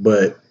 Yeah.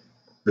 But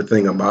the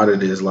thing about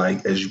it is,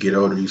 like, as you get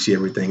older, you see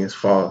everything is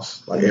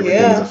false. Like,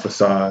 everything is a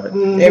facade.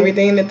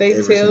 Everything that they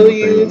tell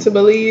you to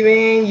believe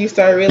in, you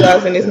start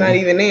realizing it's not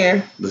even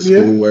there. The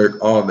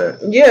schoolwork, all that.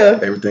 Yeah.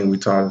 Everything we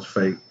taught is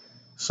fake.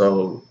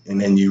 So, and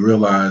then you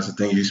realize the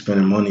things you're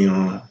spending money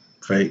on,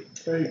 fake.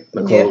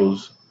 The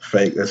clothes.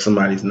 Fake. That's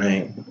somebody's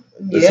name.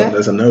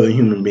 That's another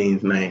human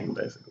being's name,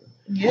 basically.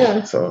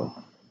 Yeah. So.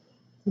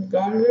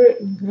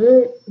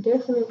 Good,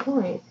 definite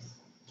points.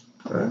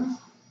 Right.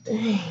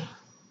 Dang.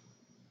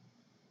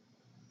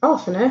 I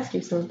was finna ask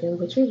you something,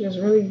 but you just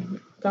really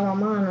got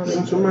my mind on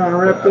it. Somebody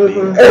wrapped up.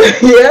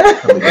 Yeah.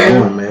 I'm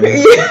going,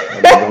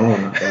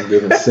 man. I'm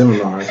giving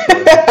seminars.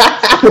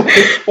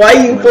 Why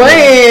you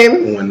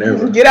playing?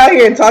 Whenever. Get out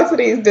here and talk to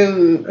these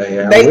dudes.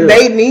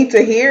 They need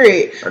to hear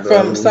it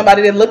from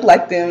somebody that look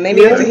like them. They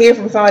need to hear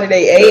from somebody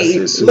their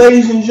age.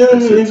 Ladies and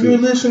gentlemen, if you're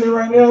listening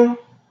right now,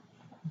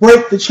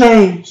 break the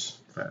chains.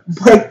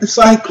 Break the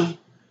cycle.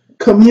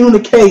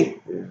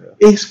 Communicate.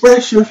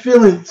 Express your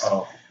feelings.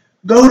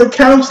 Go to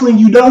counseling.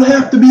 You don't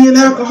have to be an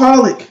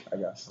alcoholic. I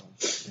got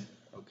something.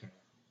 Okay.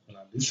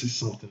 Now, this is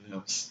something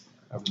else.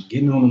 I've been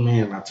getting on the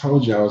man. I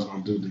told you I was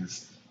going to do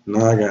this.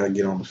 Now I got to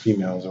get on the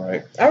females,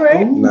 right? All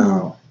right.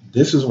 Now,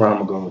 this is where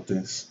I'm going to go with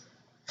this.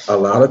 A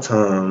lot of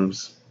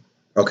times,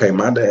 okay,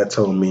 my dad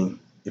told me,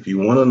 if you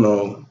want to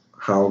know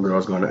how a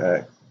girl's going to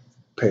act,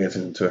 pay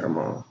attention to her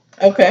mom.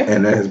 Okay.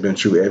 And that has been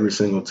true every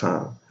single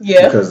time.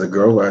 Yeah. Because the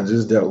girl I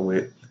just dealt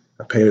with,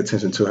 I paid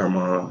attention to her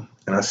mom,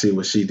 and I see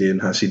what she did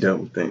and how she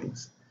dealt with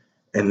things.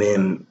 And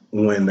then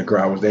when the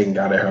girl I was dating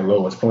got at her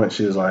lowest point,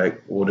 she was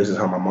like, well, this is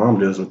how my mom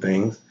deals with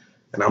things.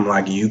 And I'm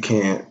like, you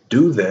can't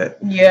do that.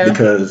 Yeah.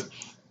 Because,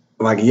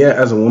 like, yeah,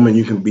 as a woman,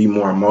 you can be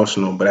more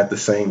emotional. But at the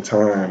same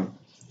time,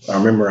 I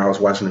remember I was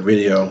watching a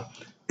video,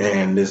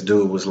 and this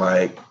dude was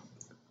like,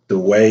 the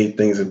way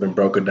things have been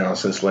broken down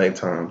since slave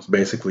times,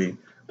 basically,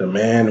 the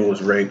man who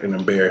was raped and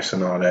embarrassed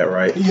and all that,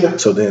 right? Yeah.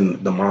 So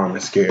then the mom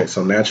is scared.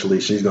 So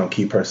naturally, she's going to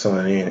keep her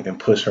son in and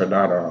push her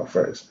daughter out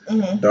first.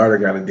 Daughter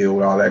got to deal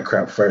with all that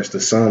crap first. The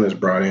son is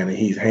brought in and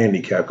he's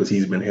handicapped because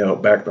he's been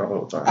held back the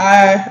whole time.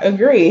 I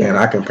agree. And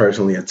I can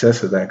personally attest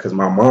to that because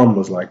my mom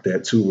was like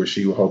that too, where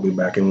she would hold me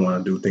back and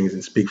want to do things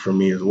and speak for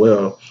me as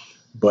well.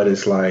 But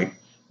it's like,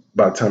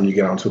 by the time you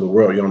get out into the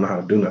world, you don't know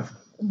how to do nothing.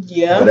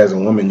 Yeah. But as a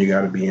woman, you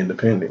got to be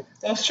independent.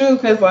 That's true,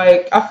 because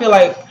like I feel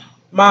like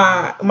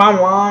my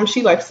mom,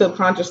 she like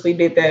subconsciously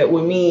did that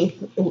with me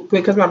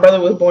because my brother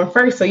was born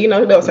first, so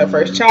that was her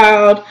first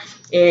child.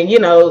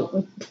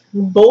 And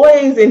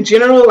boys in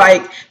general,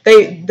 like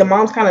the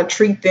moms kind of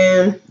treat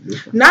them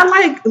not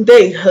like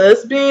they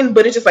husband,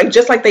 but it's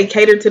just like they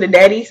cater to the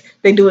daddies,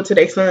 they do it to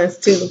their sons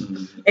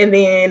too. And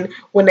then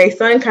when their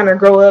son kind of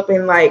grow up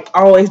and like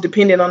always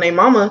dependent on their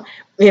mama,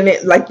 and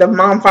it like the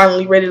mom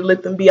finally ready to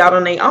let them be out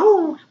on their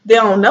own, they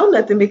don't know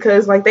nothing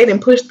because like they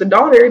didn't push the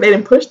daughter.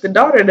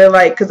 To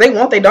like, because they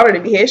want their daughter to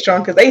be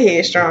headstrong because they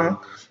headstrong.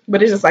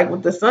 But it's just like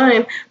with the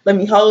son, let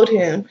me hold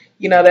him.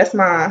 That's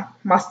my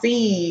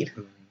seed,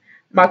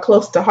 my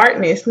close to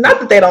heartness.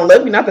 Not that they don't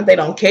love you, not that they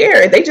don't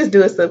care. They just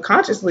do it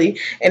subconsciously,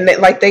 and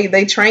that like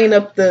they train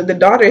up the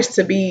daughters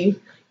to be,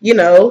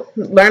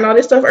 learn all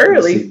this stuff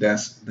early. See,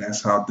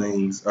 that's how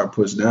things are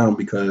pushed down,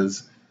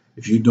 because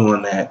if you're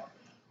doing that,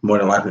 more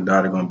than likely the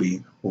daughter gonna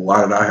be, well,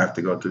 why did I have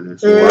to go through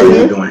this? Why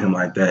are you doing him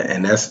like that?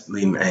 And that's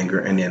leading anger,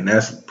 and then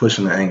that's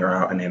pushing the anger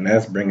out, and then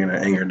that's bringing the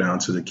anger down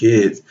to the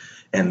kids,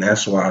 and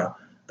that's why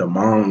the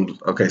moms,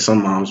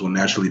 some moms will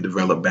naturally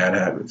develop bad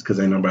habits because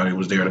ain't nobody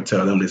was there to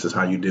tell them this is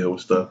how you deal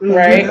with stuff.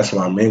 Right. And that's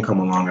why men come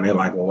along and they're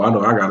like, well, why do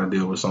I got to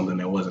deal with something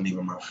that wasn't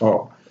even my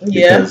fault?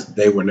 Yeah. Because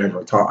they were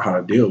never taught how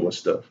to deal with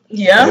stuff.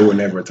 Yeah. They were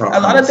never taught a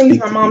lot of things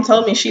my mom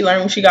told me she learned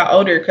when she got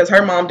older because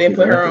her mom didn't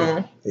put her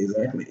on.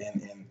 Exactly.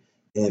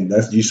 And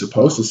that's, you're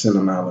supposed to send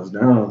the knowledge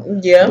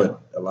down. Yeah. But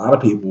a lot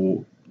of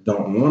people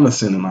don't want to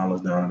send the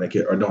knowledge down,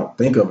 or don't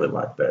think of it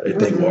like that. They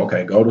think, well,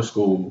 okay, go to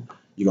school,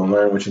 you're going to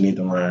learn what you need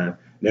to learn.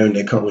 Then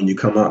when you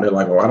come out, they're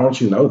like, well, why don't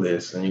you know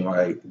this? And you're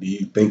like, do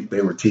you think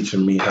they were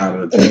teaching me how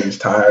to change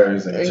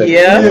tires and check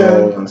the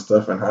oil and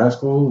stuff in high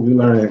school? We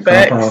learned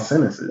compound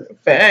sentences.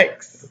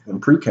 Facts.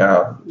 And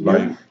pre-cal.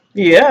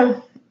 Yeah.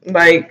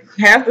 Like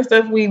half the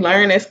stuff we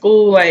learn at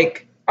school,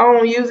 like I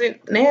don't use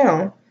it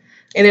now.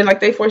 And then, like,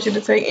 they force you to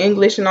take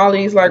English and all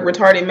these, like,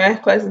 retarded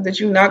math classes that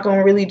you're not going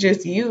to really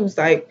just use.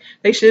 Like,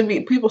 they should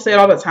be, people say it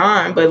all the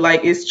time, but,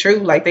 like, it's true.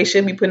 Like, they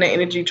should be putting their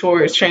energy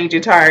towards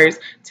changing tires,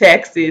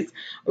 taxes,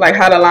 like,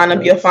 how to line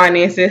up your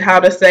finances,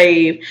 how to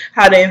save,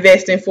 how to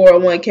invest in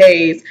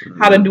 401ks,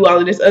 how to do all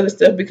of this other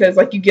stuff. Because,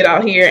 like, you get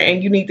out here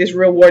and you need this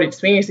real world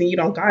experience and you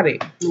don't got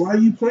it. Why are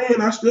you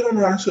playing? I still don't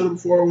know how to set up a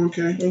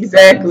 401k.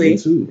 Exactly. Me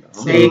too.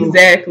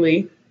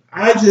 Exactly.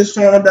 I just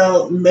found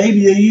out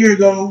maybe a year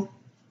ago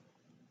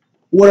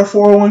what a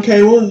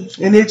 401k was,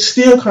 and it's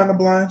still kind of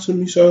blind to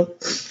me. So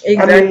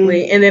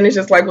exactly, and then it's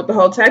just like with the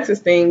whole taxes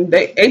thing,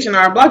 they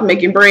H&R Block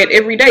making bread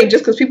every day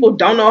just because people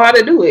don't know how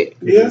to do it.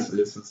 Yeah, it's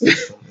a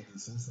system. The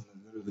system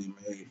is literally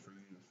made for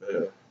you to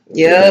fail.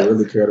 Yeah, if they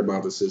really cared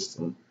about the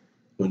system,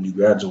 when you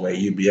graduate,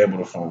 you'd be able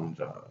to find a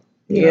job.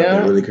 If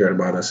they really cared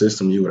about a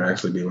system, you would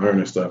actually be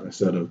learning stuff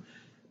instead of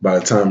by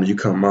the time you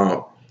come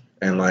out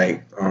and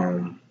like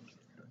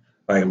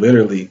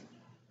literally.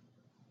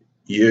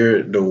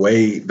 The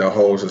way the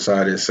whole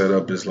society is set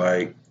up is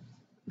like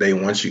they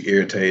want you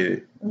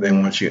irritated, they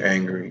want you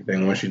angry,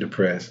 they want you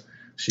depressed.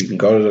 So you can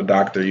go to the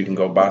doctor, you can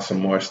go buy some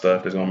more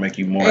stuff that's gonna make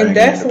you more angry. And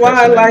that's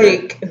why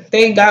like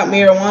they got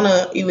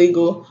marijuana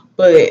illegal,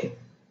 but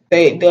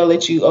they'll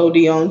let you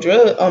OD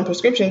on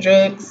prescription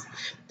drugs.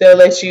 They'll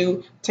let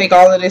you take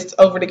all of this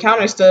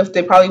over-the-counter stuff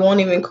that probably won't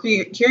even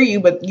cure you,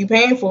 but you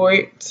paying for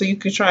it so you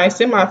could try and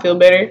semi-feel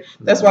better.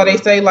 That's why they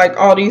say, like,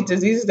 all these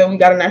diseases that we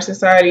got in our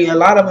society, a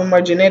lot of them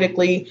are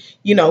genetically,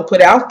 put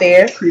out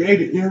there.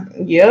 Created, yeah.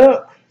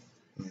 Yep.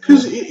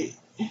 Because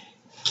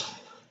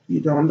you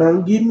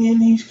don't get me in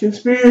these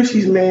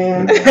conspiracies,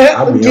 man.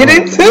 Get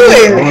into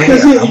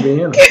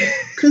it.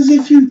 Because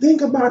if you think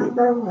about it,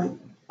 bro, like,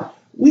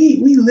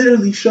 we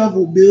literally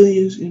shovel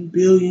billions and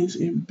billions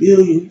and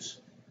billions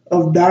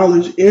of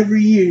dollars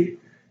every year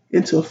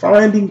into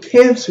finding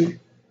cancer.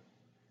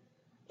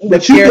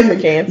 But you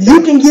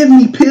can give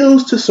me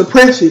pills to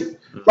suppress it.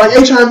 Like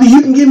HIV,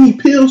 you can give me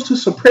pills to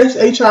suppress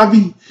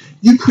HIV.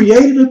 You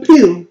created a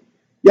pill.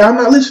 Y'all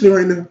not listening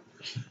right now.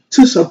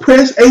 To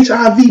suppress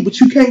HIV, but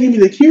you can't give me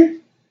the cure?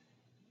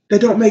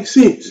 That don't make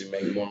sense. You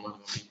make more money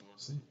when people are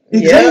sick.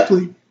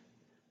 Exactly. Yep.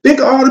 Think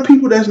of all the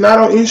people that's not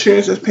on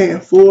insurance that's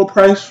paying full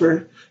price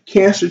for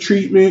cancer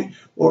treatment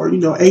or,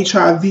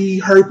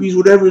 HIV, herpes,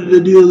 whatever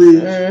the deal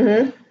is.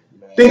 Mm-hmm.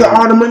 Think of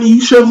all the money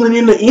you shoveling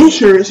into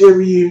insurance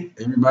every year.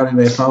 Everybody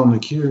they found the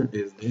cure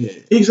is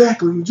dead.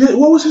 Exactly.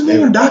 What was his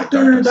name?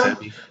 Dr.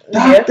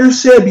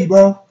 Sebi,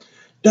 bro.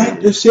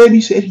 Dr.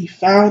 Sebi said he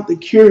found the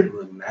cure.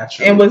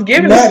 And was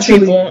giving it to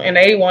people, and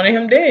they wanted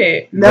him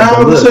dead. Now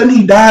all of a sudden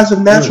he dies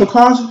of natural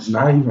causes.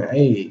 Not even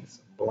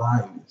AIDS,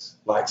 blindness.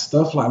 Like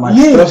stuff like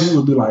Yes. stuff you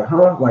would be like,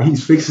 huh? Like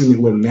he's fixing it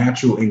with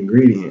natural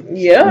ingredients.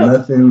 Yeah.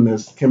 Nothing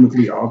that's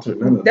chemically altered.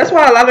 None of That's that.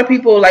 why a lot of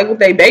people, like with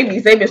their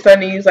babies, they've been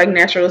starting to use like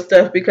natural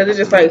stuff because it's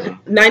just like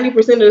 90%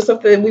 of the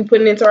stuff that we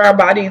put into our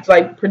bodies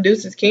like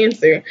produces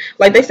cancer.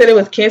 Like they said it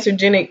was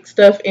cancerogenic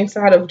stuff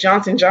inside of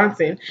Johnson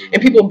Johnson,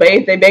 and people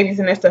bathe their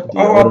babies in that stuff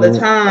all the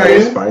time.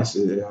 Spice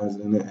it has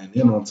in it, and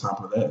then on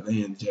top of that,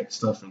 they inject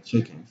stuff in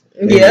chickens.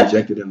 They Yeah.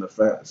 inject it in the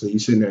fat, so you're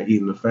sitting there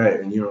eating the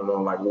fat, and you don't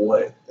know like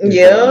what is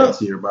Yeah. going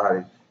into your body.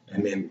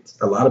 And then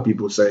a lot of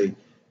people say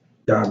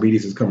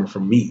diabetes is coming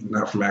from meat,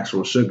 not from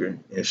actual sugar,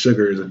 and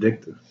sugar is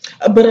addictive.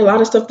 But a lot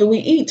of stuff that we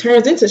eat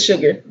turns into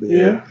sugar.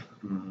 Yeah.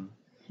 Mm-hmm.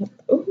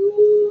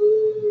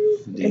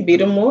 Ooh, it be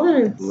them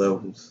ones.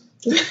 Levels.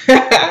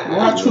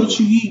 Watch what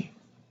you eat,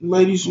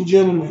 ladies and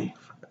gentlemen.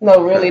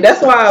 No, really.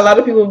 That's why a lot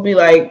of people be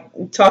like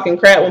talking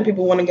crap when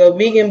people want to go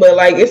vegan, but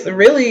like it's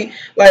really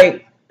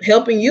like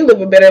helping you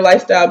live a better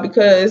lifestyle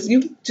because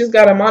you just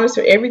gotta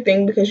monitor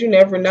everything because you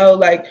never know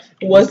like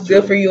what's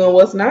good for you and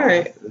what's not.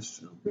 That's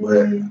true.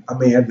 But I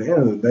mean, at the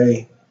end of the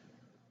day,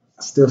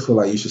 I still feel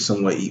like you should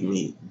somewhat eat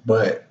meat,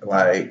 but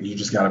like you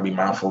just gotta be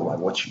mindful of like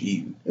what you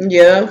eat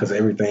Yeah. because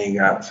everything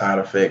got side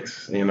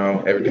effects. You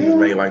know, everything's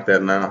made like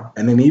that now,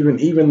 and then even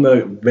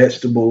the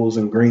vegetables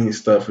and green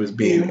stuff is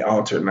being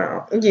altered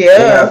now. They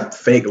Yeah. got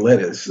fake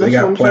lettuce. They That's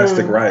what got I'm plastic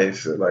saying.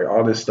 rice. Like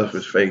all this stuff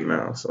is fake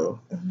now. So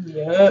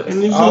Yeah.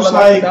 And it's all just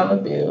about the like- dollar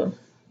bill.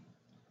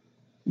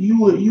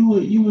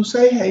 You would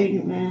say, hey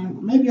man,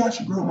 maybe I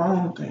should grow my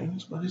own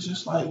things, but it's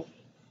just like,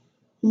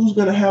 who's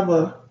gonna have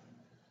a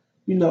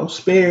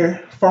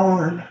spare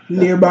farm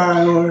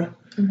nearby or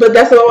But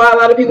that's why a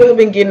lot of people have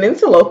been getting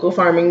into local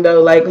farming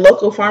though. Like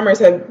local farmers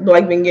have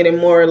like been getting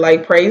more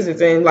like praises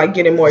and like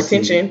getting more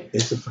attention.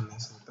 it's a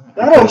finesse with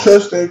that. I don't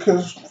trust that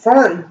because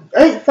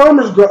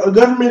farmers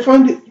government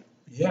funded.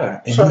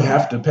 Yeah, and So- you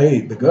have to pay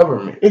the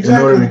government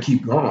Exactly. in order to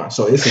keep going.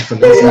 So it's a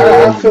finesse.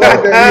 Yeah, I feel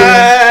like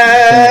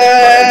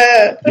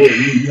that.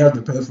 You have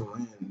to pay for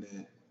land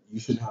that you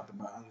shouldn't have to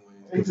buy anyway.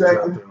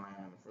 Exactly.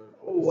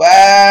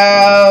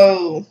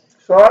 Wow.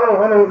 So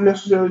I don't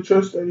necessarily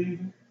trust that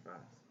either.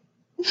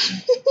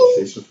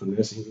 It's a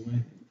finesse either way.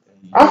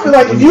 I feel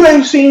like if you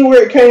ain't seen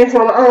where it came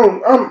from,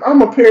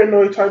 I'm a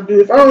paranoid type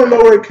dude. If I don't know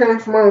where it came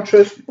from, I don't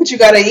trust it. But you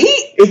gotta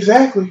eat.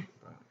 Exactly.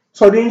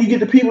 So then you get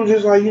the people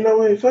just like, you know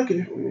what, fuck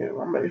it.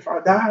 If I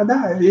die, I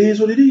die. It is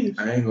what it is.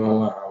 I ain't gonna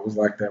lie, I was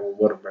like that with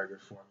Whataburger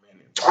for a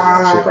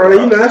minute.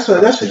 Bro,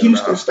 that's a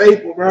Houston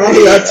staple, bro. I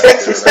mean, Yeah, a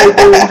Texas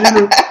staple in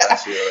general.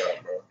 That's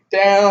it, bro.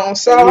 Down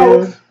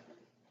south.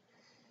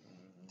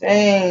 Yeah.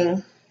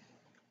 Dang.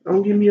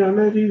 Don't get me on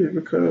that either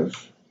because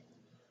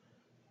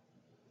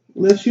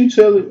let you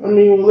tell it. I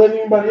mean, let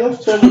anybody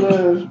else tell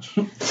it.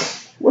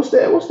 What's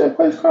that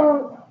place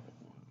called?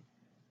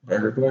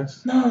 Burger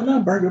place? No,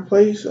 not burger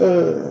place.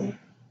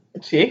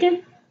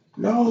 Chicken?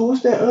 No,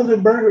 what's that other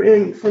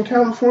burger from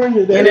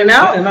California? That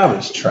In-N-Out? In-N-Out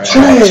is trash.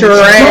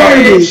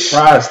 Trash.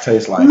 Fries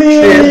taste like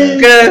Man.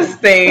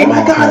 Disgusting. Oh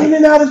my god,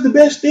 In-N-Out is the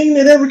best thing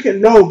that ever can.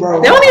 No,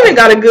 bro. They don't even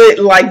got a good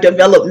like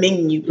developed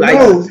menu. Like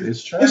No.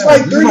 It's trash. It's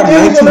like This three is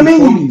things on the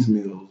menu. 1940s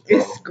meals, bro.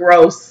 it's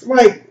gross.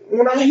 Like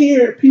when I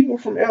hear people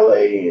from LA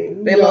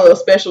and They little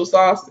special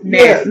sauce.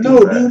 yeah, Nasty. no,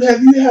 dude.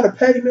 Have you had a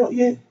patty melt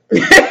yet?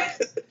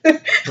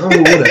 Bro,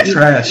 what a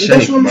trash shake,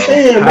 That's what I'm bro.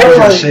 saying, How's bro, your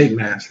like- shake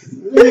nasty?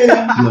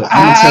 Yeah. Look,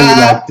 I'm gonna tell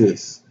you like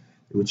this.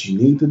 What you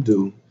need to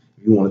do,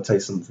 if you want to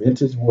take some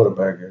vintage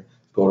Whataburger,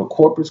 go to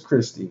Corpus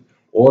Christi,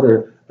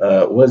 order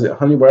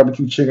honey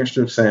barbecue chicken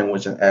strip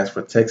sandwich, and ask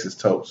for Texas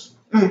toast.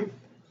 Mm.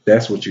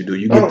 That's what you do.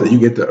 You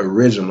get the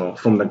original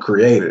from the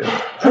creator.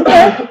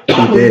 Okay. He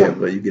dead,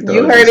 but you get the You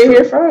original heard it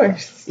here stuff.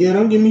 first. Yeah,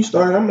 don't get me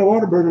started. I'm the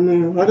Whataburger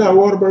man. I got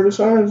Whataburger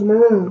signs in my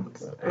room.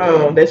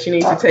 Oh, that you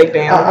need to take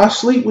down. I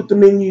sleep with the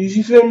menus.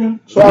 You feel me?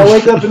 So I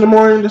wake up in the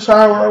morning and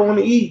decide what I want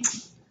to eat.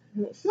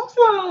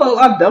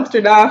 I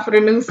dumpster dive for the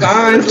new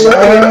signs.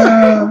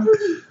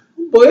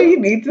 Look. Boy, you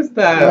need to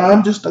stop.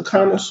 I'm just a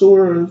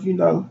connoisseur of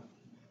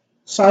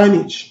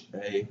signage,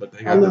 Hey, but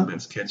they got the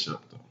best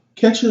ketchup though.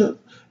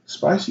 ketchup,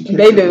 spicy ketchup.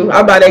 They do.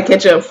 I buy that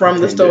ketchup from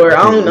the Okay, store.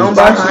 I don't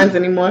buy Spicy. Heinz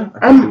anymore.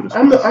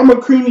 I'm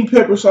a creamy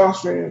pepper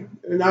sauce fan,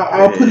 and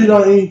I'll put it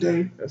on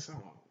anything. That's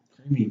all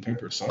creamy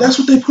pepper sauce. That's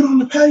what they put on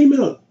the patty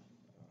melt.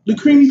 The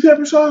creamy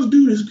pepper sauce,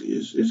 dude,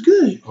 is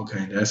good.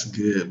 Okay, that's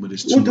good, but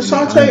it's too With the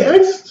many sauteed onions.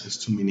 onions? It's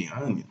too many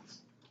onions.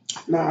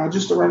 Nah,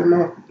 just the right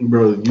amount.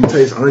 Bro, you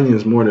taste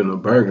onions more than a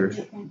burger.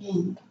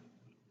 Dude,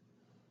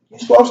 you're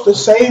supposed to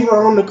savor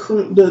on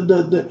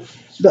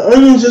the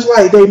onions, just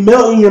like they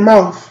melt in your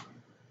mouth.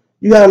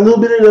 You got a little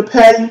bit of the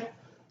patty, a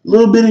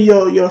little bit of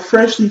your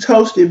freshly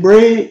toasted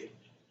bread.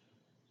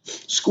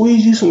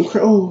 Squeeze you some.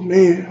 Oh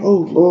man, oh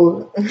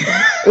lord. He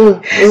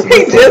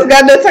just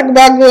got to talk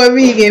about going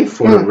vegan.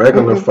 For the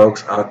regular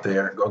folks out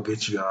there, go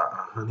get you a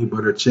honey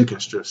butter chicken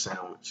strip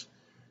sandwich.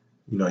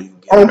 You know, you can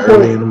get On it early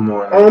point. in the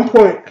morning. On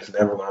point. It's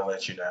never gonna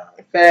let you down.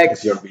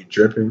 Facts. It's gonna be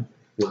dripping.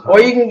 with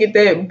Or you can get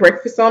that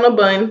breakfast on a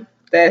bun.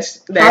 That's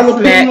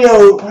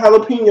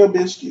Jalapeno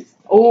biscuit.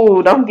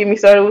 Oh, don't get me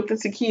started with the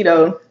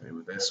taquito. Hey,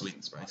 with that sweet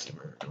and spicy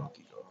burger, don't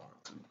keep going hard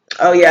too.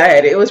 Oh yeah, I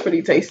had it. It was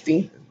pretty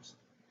tasty.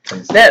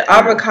 That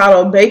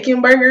avocado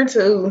bacon burger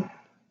too.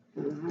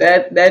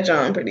 That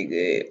John pretty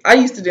good. I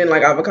used to didn't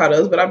like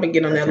avocados, but I've been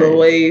getting on that little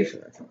wave.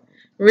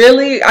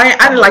 Really? I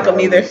didn't like them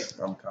either.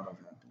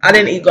 I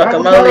didn't eat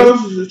guacamole.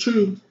 Avocados is the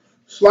truth.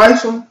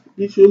 Slice them.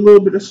 Get you a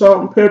little bit of salt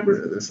and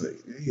pepper.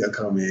 You gotta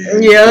come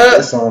in. Yeah.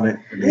 It's on it.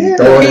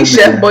 He's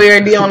Chef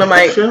Boyardee on the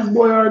mic. Chef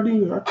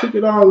Boyardee. I took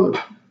it all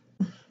up.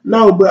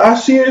 No, but I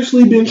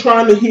seriously been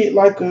trying to hit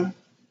like a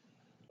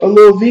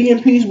little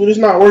vegan piece, but it's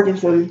not working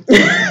for me.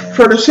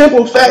 For the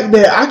simple fact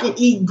that I can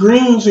eat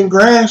greens and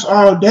grass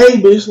all day,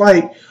 but it's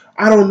like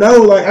I don't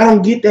know, like I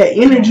don't get that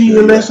energy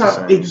unless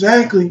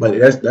exactly. But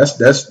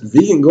that's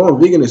vegan. Going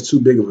vegan is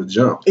too big of a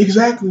jump.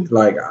 Exactly.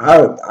 Like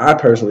I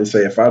personally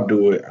say, if I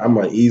do it, I'm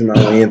gonna ease my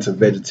way into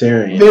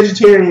vegetarian.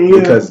 Yeah.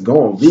 Because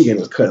going vegan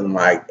is cutting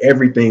like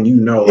everything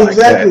like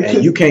that,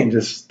 and you can't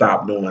just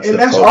stop doing. And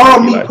that's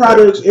all meat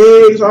products,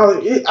 eggs, all.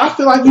 I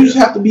feel like you just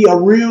have to be a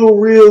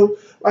real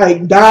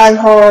like die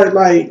hard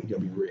like. You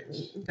gotta be rich.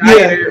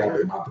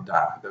 You're about to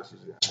die. That's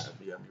what you gotta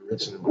be. You gotta be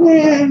rich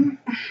and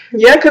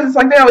Yeah, because it's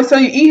like they always tell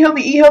you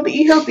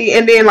eat healthy,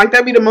 and then like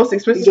that'd be the most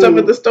expensive stuff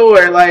at the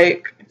store,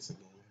 like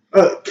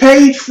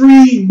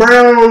cage-free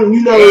brown,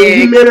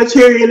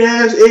 humanitarian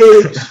ass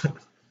eggs.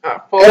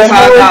 At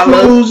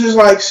Whole Foods is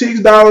like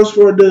 $6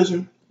 for a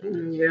dozen.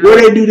 Yeah. Where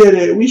they do that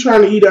at? We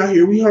trying to eat out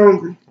here. We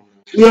hungry.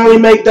 We only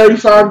make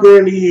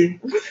 $35,000 a year.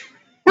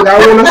 Y'all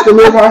want us to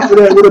live off of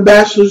that with a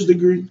bachelor's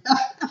degree?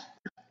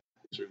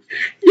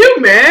 You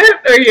mad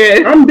or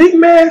yeah? I'm big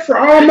mad for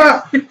all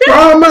my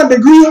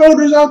degree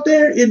holders out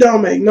there. It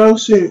don't make no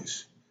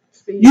sense.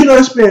 You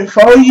done spent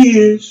 4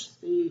 years,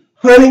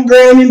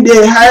 $100,000 in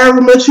debt,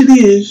 however much it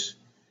is,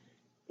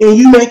 and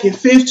you making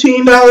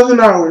 $15 an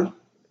hour.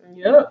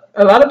 Yep.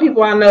 A lot of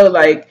people I know,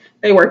 like,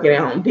 they working at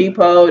Home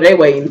Depot, they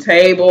waiting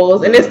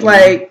tables, and it's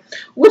like,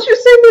 what you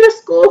send me to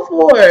school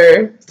for?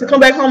 To come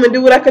back home and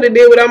do what I could have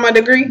did without my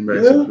degree?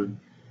 Yeah.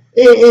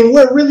 And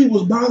what really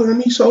was bothering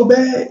me so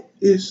bad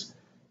is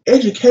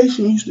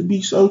education used to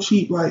be so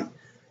cheap. Like,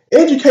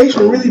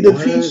 education really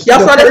defeats. Y'all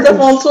saw that stuff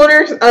on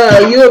Twitter?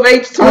 U of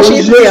H tuition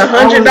used to be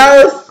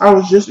 $100. I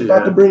was just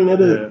about to bring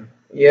that up.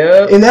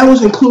 Yeah. And that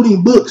was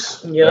including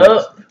books.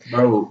 Yep.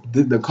 Bro,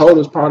 the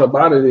coldest part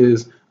about it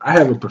is I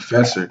have a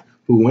professor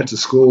who went to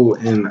school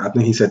in, I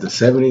think he said the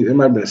 70s. It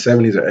might have been the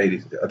 70s or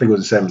 80s. I think it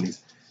was the 70s.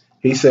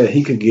 He said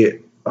he could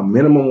get a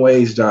minimum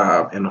wage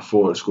job and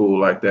afford school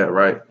like that,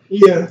 right?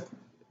 Yeah.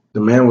 The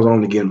man was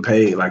only getting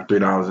paid like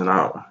 $3 an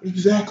hour.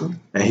 Exactly.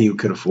 And he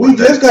could afford that.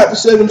 We just got the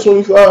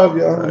 $725,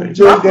 y'all. Right.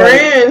 My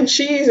friend,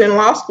 she's in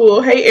law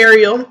school. Hey,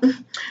 Ariel.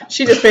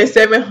 She just spent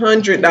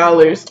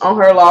 $700 on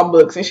her law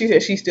books, and she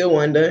said she still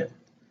wasn't done.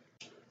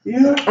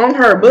 Yeah. On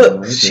her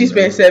books, she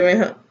spent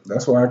 $700.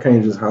 That's why I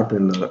can't just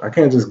I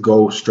can't just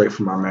go straight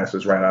from my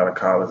master's right out of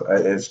college.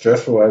 As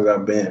stressful as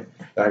I've been,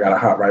 I gotta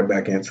hop right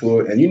back into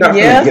it. And you're not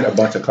gonna get a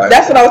bunch of classes.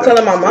 That's what I was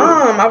telling my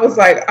mom. I was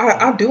like,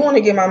 I do want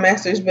to get my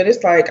master's, but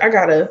it's like I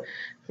gotta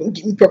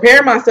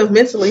prepare myself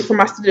mentally for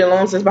my student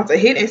loans that's about to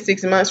hit in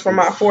 6 months for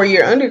my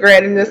 4-year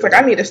undergrad, and it's like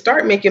I need to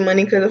start making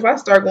money, because if I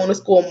start going to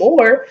school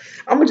more,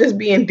 I'm gonna just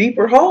be in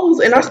deeper holes,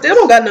 and I still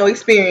don't got no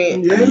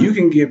experience. Yeah. You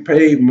can get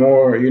paid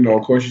more,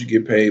 of course you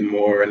get paid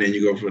more, and then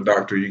you go for a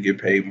doctor, you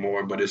get paid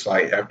more, but it's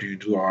like after you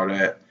do all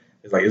that,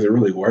 it's like, is it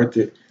really worth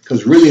it?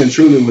 Because really and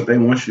truly what they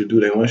want you to do,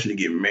 they want you to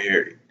get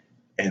married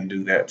and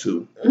do that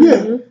too.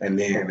 Yeah. And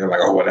then they're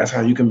like, oh, well, that's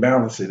how you can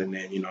balance it. And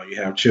then, you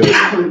have children,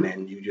 and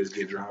then you just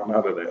get drowned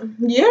out of that.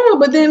 Yeah,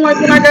 but then, like,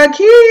 when I got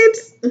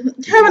kids,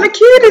 having a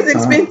kid is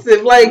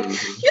expensive. Like,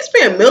 you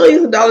spend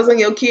millions of dollars on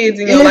your kids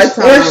in your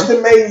lifetime. It's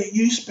estimated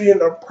you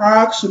spend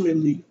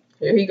approximately.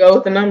 Here he go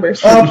with the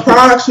numbers.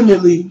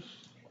 Approximately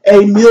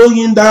 $1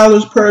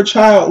 million per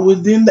child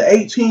within the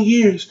 18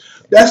 years.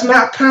 That's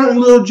not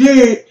counting little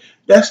Jared.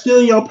 That's still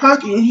in your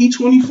pocket, and he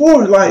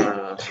 24. Like,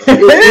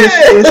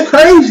 it's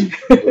crazy.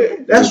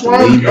 That's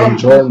why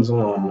Jordan's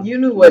on. You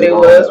knew what it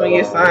was when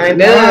you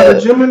signed up. The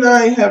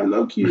Gemini ain't having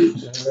no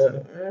kids.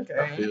 Okay.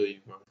 I feel you,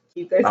 bro.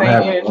 Keep that same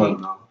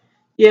energy.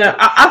 Yeah,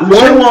 I for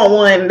sure want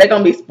one. They're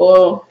gonna be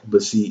spoiled.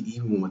 But see,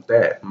 even with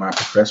that, my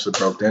professor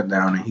broke that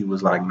down, and he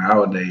was like,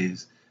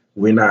 nowadays,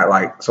 we're not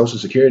like Social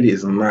Security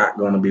is not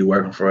going to be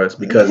working for us,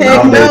 because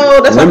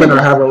nowadays women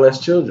are having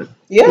less children.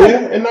 Yeah,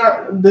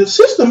 and the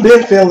system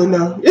been failing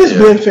now. It's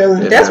been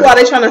failing. That's why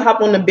they're trying to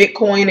hop on the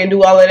Bitcoin and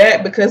do all of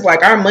that, because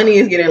like our money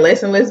is getting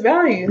less and less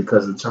value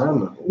because of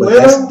China. But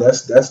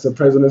that's the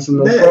president's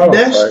no fraud.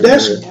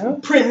 That's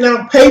printing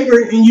out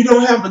paper and you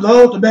don't have the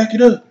gold to back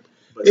it up.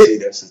 But see,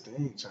 that's the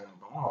thing. China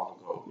don't all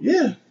the gold.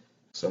 Yeah.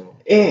 So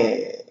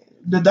and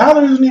the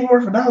dollar isn't even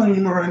worth a dollar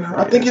anymore right now.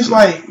 I think it's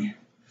like,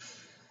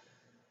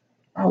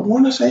 I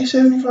want to say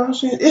 75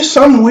 cents. It's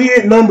some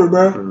weird number,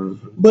 bro.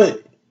 Mm-hmm.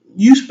 But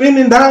you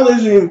spending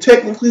dollars and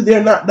technically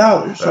they're not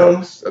dollars.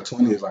 So a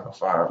 20 is like a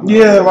 5.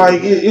 Yeah,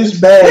 like it's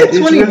bad. It's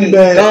really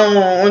bad.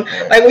 Gone.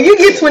 Like when you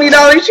get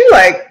 $20, you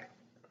like,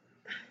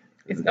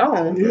 it's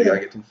gone. Yeah, you gotta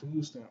get them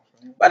food stamps.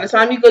 By the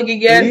time you go get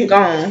gas, it's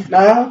gone.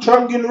 Nah,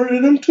 Trump getting rid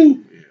of them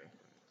too.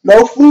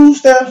 No food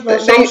stamps, no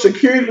social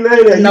security, none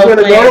of that. No You're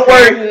gonna go to work.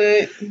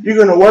 Parenthood. You're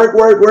gonna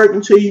work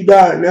until you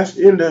die, and that's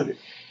the end of it.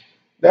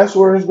 That's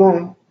where it's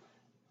going.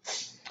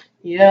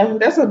 Yeah,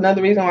 that's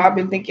another reason why I've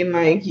been thinking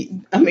like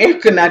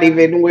America not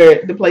even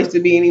where the place to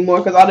be anymore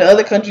because all the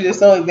other countries are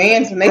so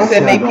advanced and they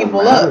set their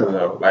people up.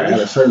 Though. Like at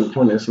a certain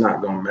point, it's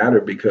not gonna matter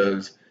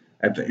because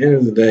at the end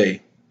of the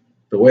day,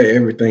 the way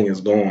everything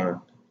is going,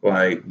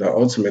 like the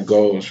ultimate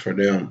goal is for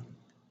them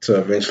to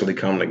eventually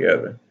come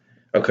together.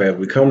 Okay, if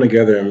we come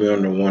together and we're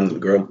under one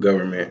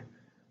government,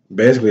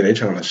 basically they're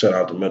trying to shut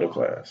out the middle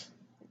class.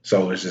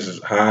 So it's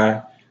just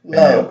high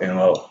and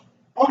low.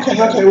 Okay,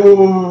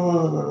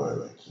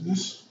 wait.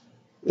 This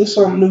is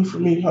something new for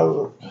me.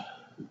 Hold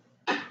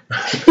on.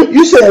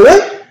 You said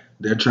what?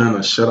 They're trying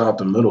to shut out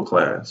the middle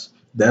class.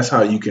 That's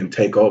how you can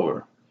take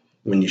over.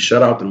 When you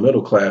shut out the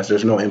middle class,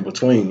 there's no in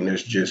between.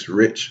 There's just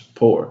rich,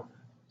 poor.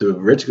 The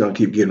rich are going to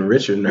keep getting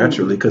richer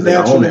naturally because they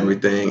own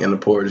everything, and the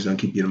poor is going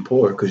to keep getting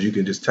poorer because you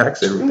can just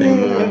tax everything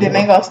more. And then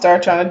they're going to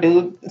start trying to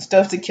do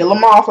stuff to kill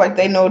them off like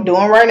they know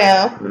doing right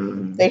now.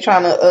 Mm-hmm. They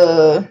trying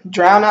to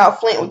drown out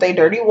Flint with their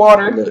dirty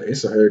water. Look,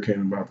 it's a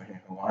hurricane about to hit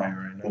Hawaii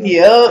right now.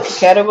 Yep,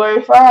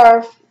 Category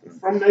 5.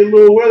 From their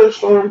little weather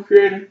storm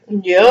created.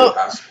 Yep.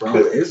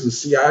 It's a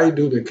CIA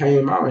dude that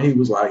came out and he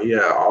was like,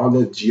 yeah, all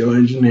the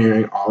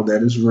geoengineering, all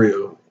that is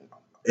real.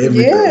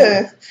 Everything.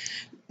 Yeah.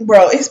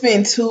 Bro, it's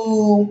been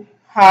too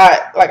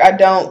hot. Like, I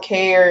don't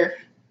care.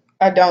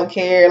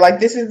 Like,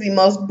 this is the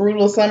most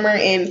brutal summer,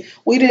 and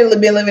we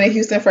didn't been living in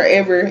Houston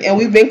forever, and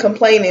we've been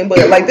complaining,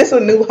 but, like, this is a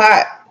new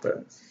hot.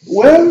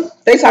 Well,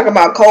 they talk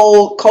about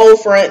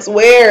cold fronts.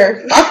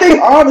 Where? I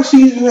think all the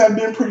seasons have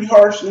been pretty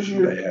harsh this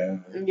year.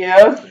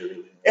 Yeah.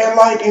 And,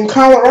 like, in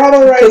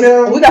Colorado right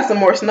now, we got some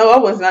more snow. I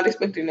was not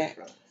expecting that.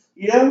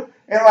 Yeah.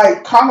 And,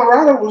 like,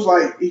 Colorado was,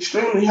 like,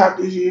 extremely hot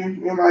this year.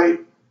 And,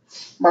 like,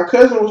 my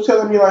cousin was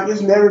telling me, like,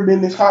 it's never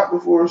been this hot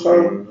before.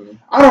 So,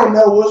 I don't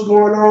know what's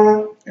going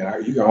on.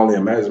 And you can only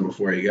imagine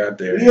before he got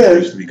there. Yeah. It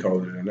used to be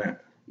colder than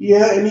that.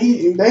 Yeah, and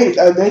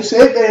they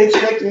said they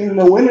expected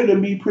the winter to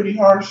be pretty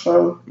harsh.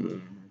 So,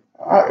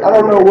 I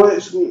don't know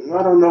what's going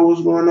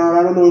on.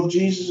 I don't know if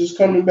Jesus is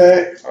coming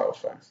back. Oh,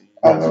 facts.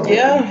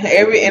 Yeah,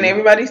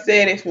 everybody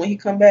said if when he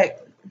come back,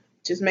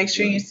 just make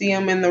sure you see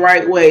him in the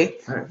right way.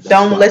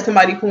 Don't let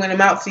somebody point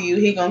him out to you.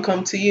 He gonna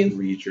come to you.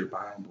 Read your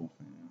Bible.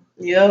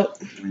 Yep.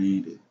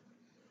 Read it.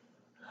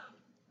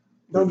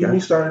 Don't get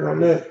me started on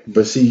that.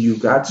 But see, you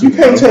got to. You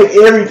can't take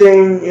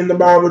everything in the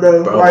Bible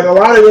though. Bro, like a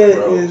lot of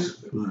that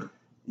is a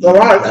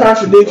lot of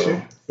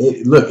contradiction.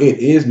 It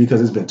is because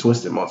it's been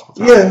twisted multiple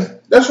times. Yeah,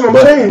 that's what I'm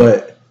saying.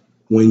 But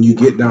when you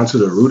get down to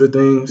the root of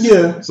things,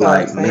 yeah,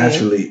 like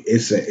naturally,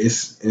 it's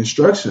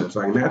instructions,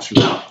 like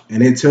naturally,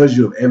 and it tells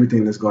you of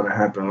everything that's going to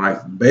happen. Like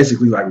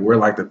basically, like we're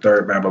like the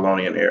third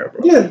Babylonian era,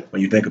 bro. Yeah.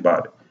 When you think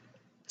about it.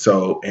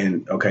 So,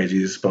 and okay,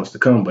 Jesus is supposed to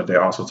come, but they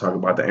also talk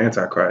about the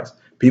Antichrist.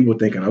 People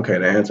thinking, okay,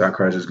 the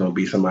Antichrist is going to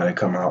be somebody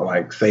come out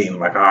like Satan,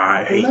 like,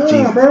 I hate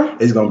Jesus. Bro.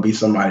 It's going to be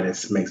somebody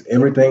that makes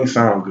everything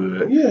sound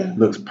good,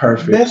 looks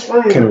perfect,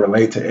 can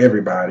relate to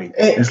everybody. And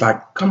it's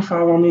like, come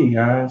follow me,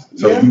 guys.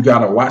 So you got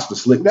to watch the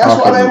slick.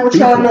 That's why they were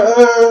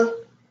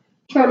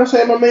trying to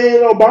say my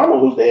man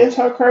Obama was the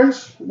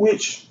Antichrist,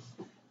 which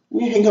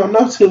we ain't going to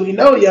know till we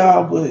know,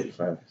 y'all, but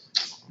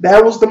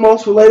that was the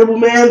most relatable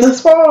man thus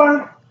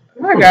far.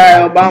 My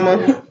guy,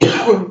 Obama.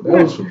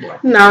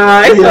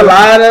 Nah, it's a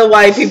lot of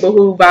white people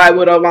who vibe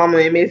with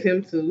Obama and miss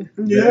him too.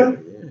 Yeah,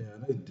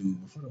 they do.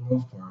 For the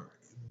most part,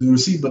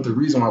 but the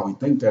reason why we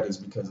think that is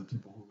because the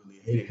people who really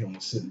hated him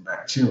was sitting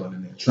back chilling,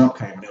 and then Trump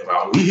came and they was like,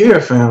 "Oh, we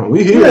here, fam.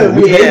 We here. Yeah,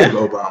 we hated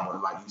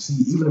Obama." Like you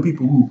see, even the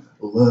people who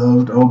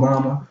loved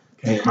Obama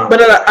came out.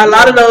 But a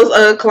lot of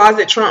those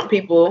closet Trump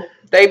people,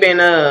 they've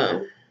been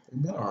around.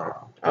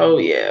 Oh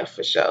yeah,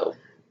 for sure.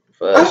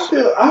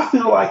 I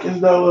feel like as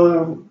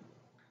though.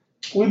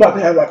 We about to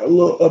have like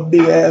a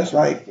big ass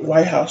like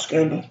White House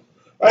scandal.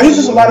 Like it's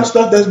just a lot of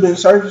stuff that's been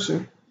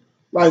surfacing,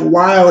 like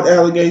wild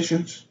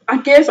allegations. I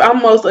guess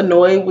I'm most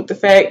annoyed with the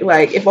fact,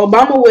 like, if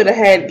Obama would have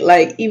had,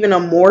 like, even a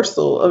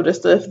morsel of the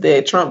stuff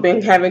that Trump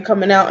been having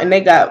coming out, and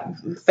they got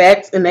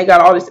facts and they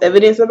got all this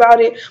evidence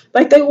about it,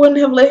 like, they wouldn't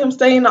have let him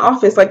stay in the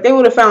office. Like, they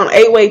would have found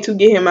a way to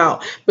get him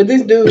out. But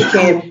this dude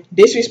can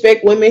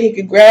disrespect women. He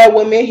could grab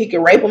women. He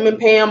could rape them and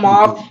pay them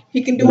off.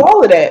 He can do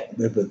all of that.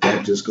 But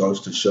that just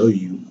goes to show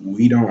you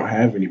we don't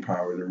have any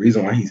power. The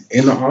reason why he's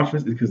in the office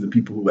is because the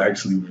people who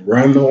actually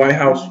run the White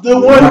House, the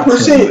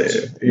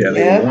 1%.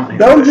 Yeah.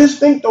 Don't just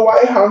think the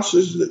White House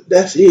is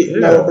that's it. Yeah.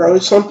 No, bro,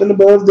 it's something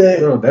above that.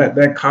 Bro,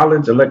 that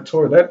college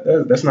electoral,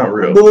 that's not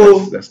real. Bull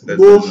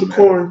for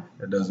corn.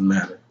 That doesn't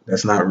matter.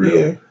 That's not real.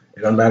 Yeah.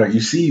 It doesn't matter. You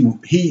see,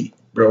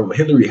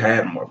 Hillary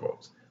had more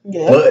votes.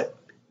 Yeah. But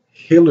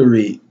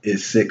Hillary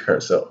is sick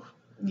herself.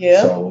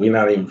 Yeah. So we're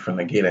not even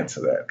finna get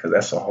into that because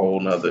that's a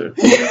whole nother.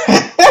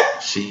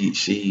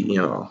 she,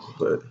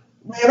 but.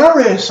 Man, I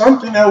read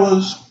something that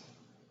was,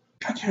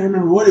 I can't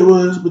remember what it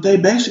was, but they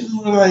basically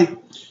were like,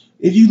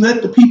 if you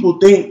let the people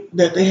think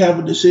that they have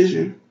a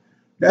decision,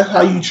 that's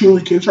how you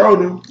truly control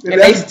them. And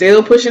they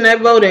still pushing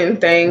that voting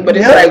thing, but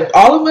it's like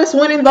all of us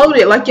went and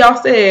voted, like y'all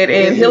said,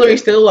 and Hillary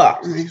still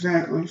lost.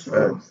 Exactly.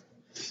 So,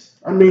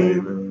 I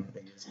mean,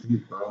 it gets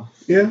deep, bro.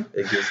 Yeah,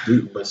 it gets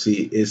deep. But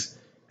see, it's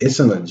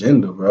an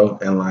agenda, bro.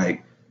 And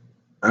like,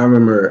 I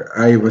remember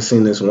I even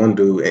seen this one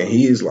dude, and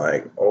he's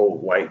like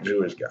old white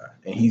Jewish guy,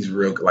 and he's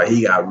real, like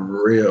he got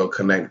real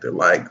connected,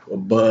 like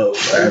above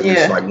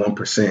average, like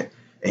 1%.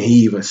 And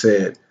he even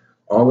said,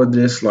 all of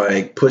this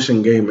like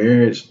pushing gay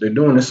marriage, they're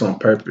doing this on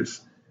purpose.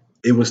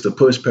 It was to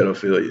push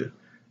pedophilia.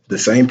 The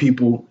same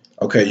people.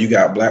 Okay, you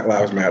got Black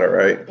Lives Matter,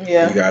 right?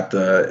 Yeah. You got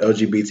the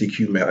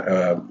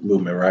LGBTQ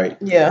movement, right?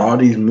 Yeah. All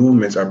these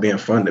movements are being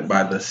funded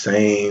by the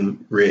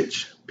same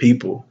rich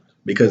people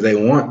because they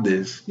want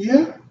this.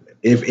 Yeah.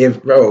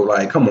 If bro,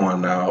 like, come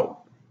on now.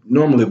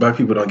 Normally, black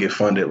people don't get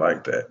funded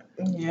like that.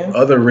 Yeah.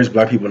 Other rich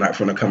black people not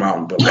finna come out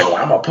and be like, well,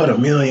 I'm gonna put $1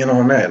 million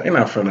on that. They're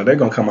not finna. They're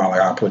gonna come out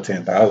like, I'll put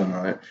 10,000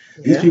 on it.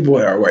 Yeah. These people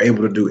were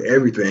able to do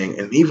everything,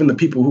 and even the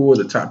people who were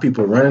the top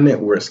people running it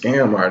were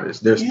scam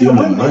artists. They're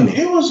stealing money.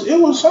 It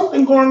was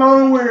something going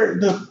on where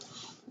the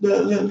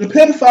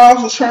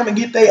pedophiles was trying to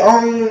get their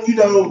own, you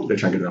know. They're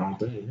trying to get their own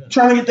thing. Yeah.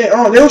 Trying to get their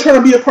own. They were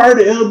trying to be a part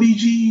of the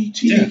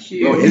LGBTQ.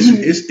 Yeah. Bro,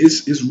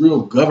 it's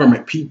real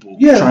government people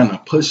trying to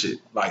push it.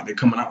 Like they're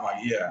coming out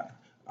like,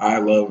 I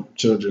love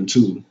children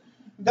too.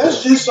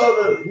 That's just so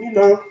that, you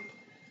know,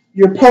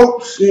 your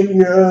popes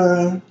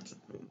and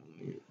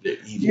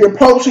your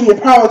popes and your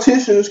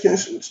politicians can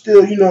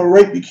still, you know,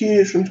 rape the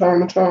kids from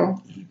time to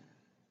time.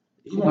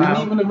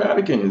 Even the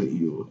Vatican is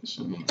evil.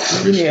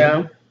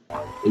 Yeah.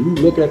 If you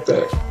look at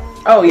that.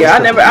 Oh yeah,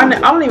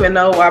 I don't even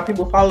know why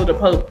people follow the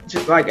Pope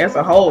just like as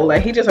a whole.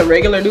 Like he just a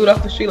regular dude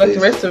off the street like the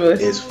rest of us.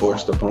 It's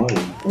forced upon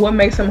him. What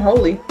makes him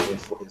holy?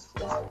 It's forced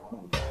upon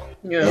him.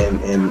 Yeah.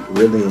 And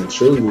really and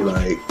truly,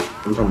 like,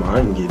 I'm talking about,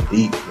 I can get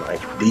deep,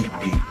 like deep.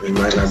 It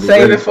might not be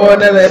save it for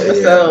another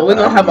episode. We're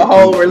gonna have a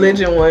whole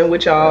religion one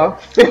with y'all.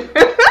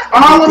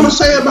 All I'm gonna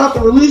say about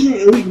the religion,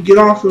 and we can get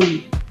off of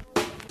it.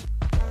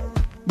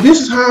 This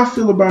is how I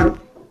feel about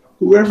it.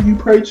 Whoever you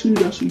pray to,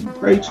 that's who you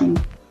pray to.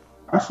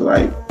 I feel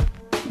like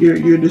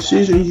your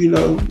decisions, you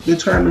know,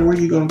 determine where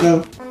you're gonna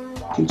go.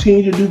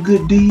 Continue to do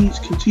good deeds.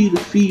 Continue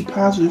to feed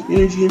positive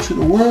energy into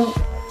the world,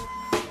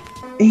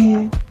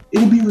 and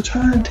it'll be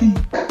returned to you.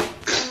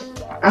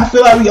 I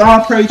feel like we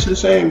all pray to the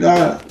same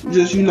God.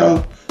 Just, you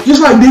know,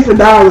 just like different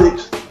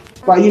dialects.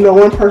 Like, you know,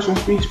 one person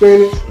speaks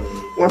Spanish,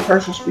 one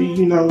person speaks,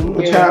 you know,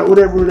 Italian,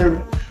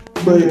 whatever.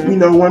 But, you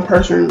know, one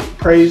person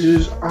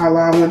praises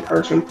Allah, one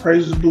person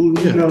praises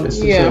Buddha, you know. I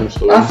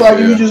feel like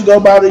if you just go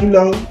by the, you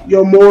know,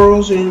 your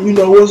morals and, you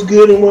know, what's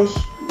good and what's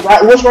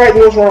right and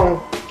what's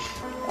wrong,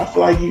 I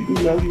feel like, you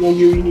know, you're going to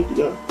get where you need to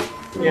go.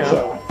 Yeah.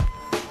 So.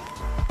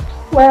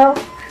 Well,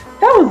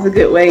 that was a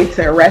good way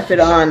to wrap it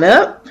on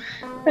up.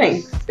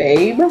 Thanks,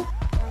 babe.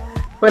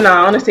 But no,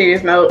 on a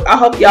serious note, I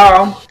hope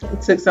y'all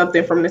took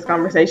something from this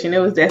conversation. It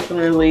was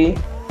definitely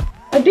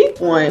a deep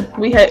one.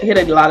 We hit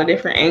a lot of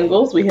different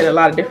angles. We hit a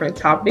lot of different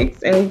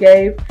topics, and we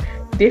gave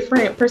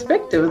different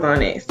perspectives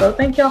on it. So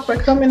thank y'all for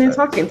coming and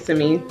talking to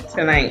me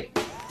tonight.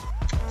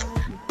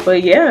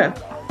 But yeah,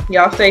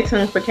 y'all stay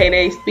tuned for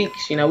K-Day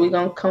Speaks. You know, we're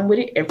going to come with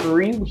it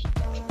every week.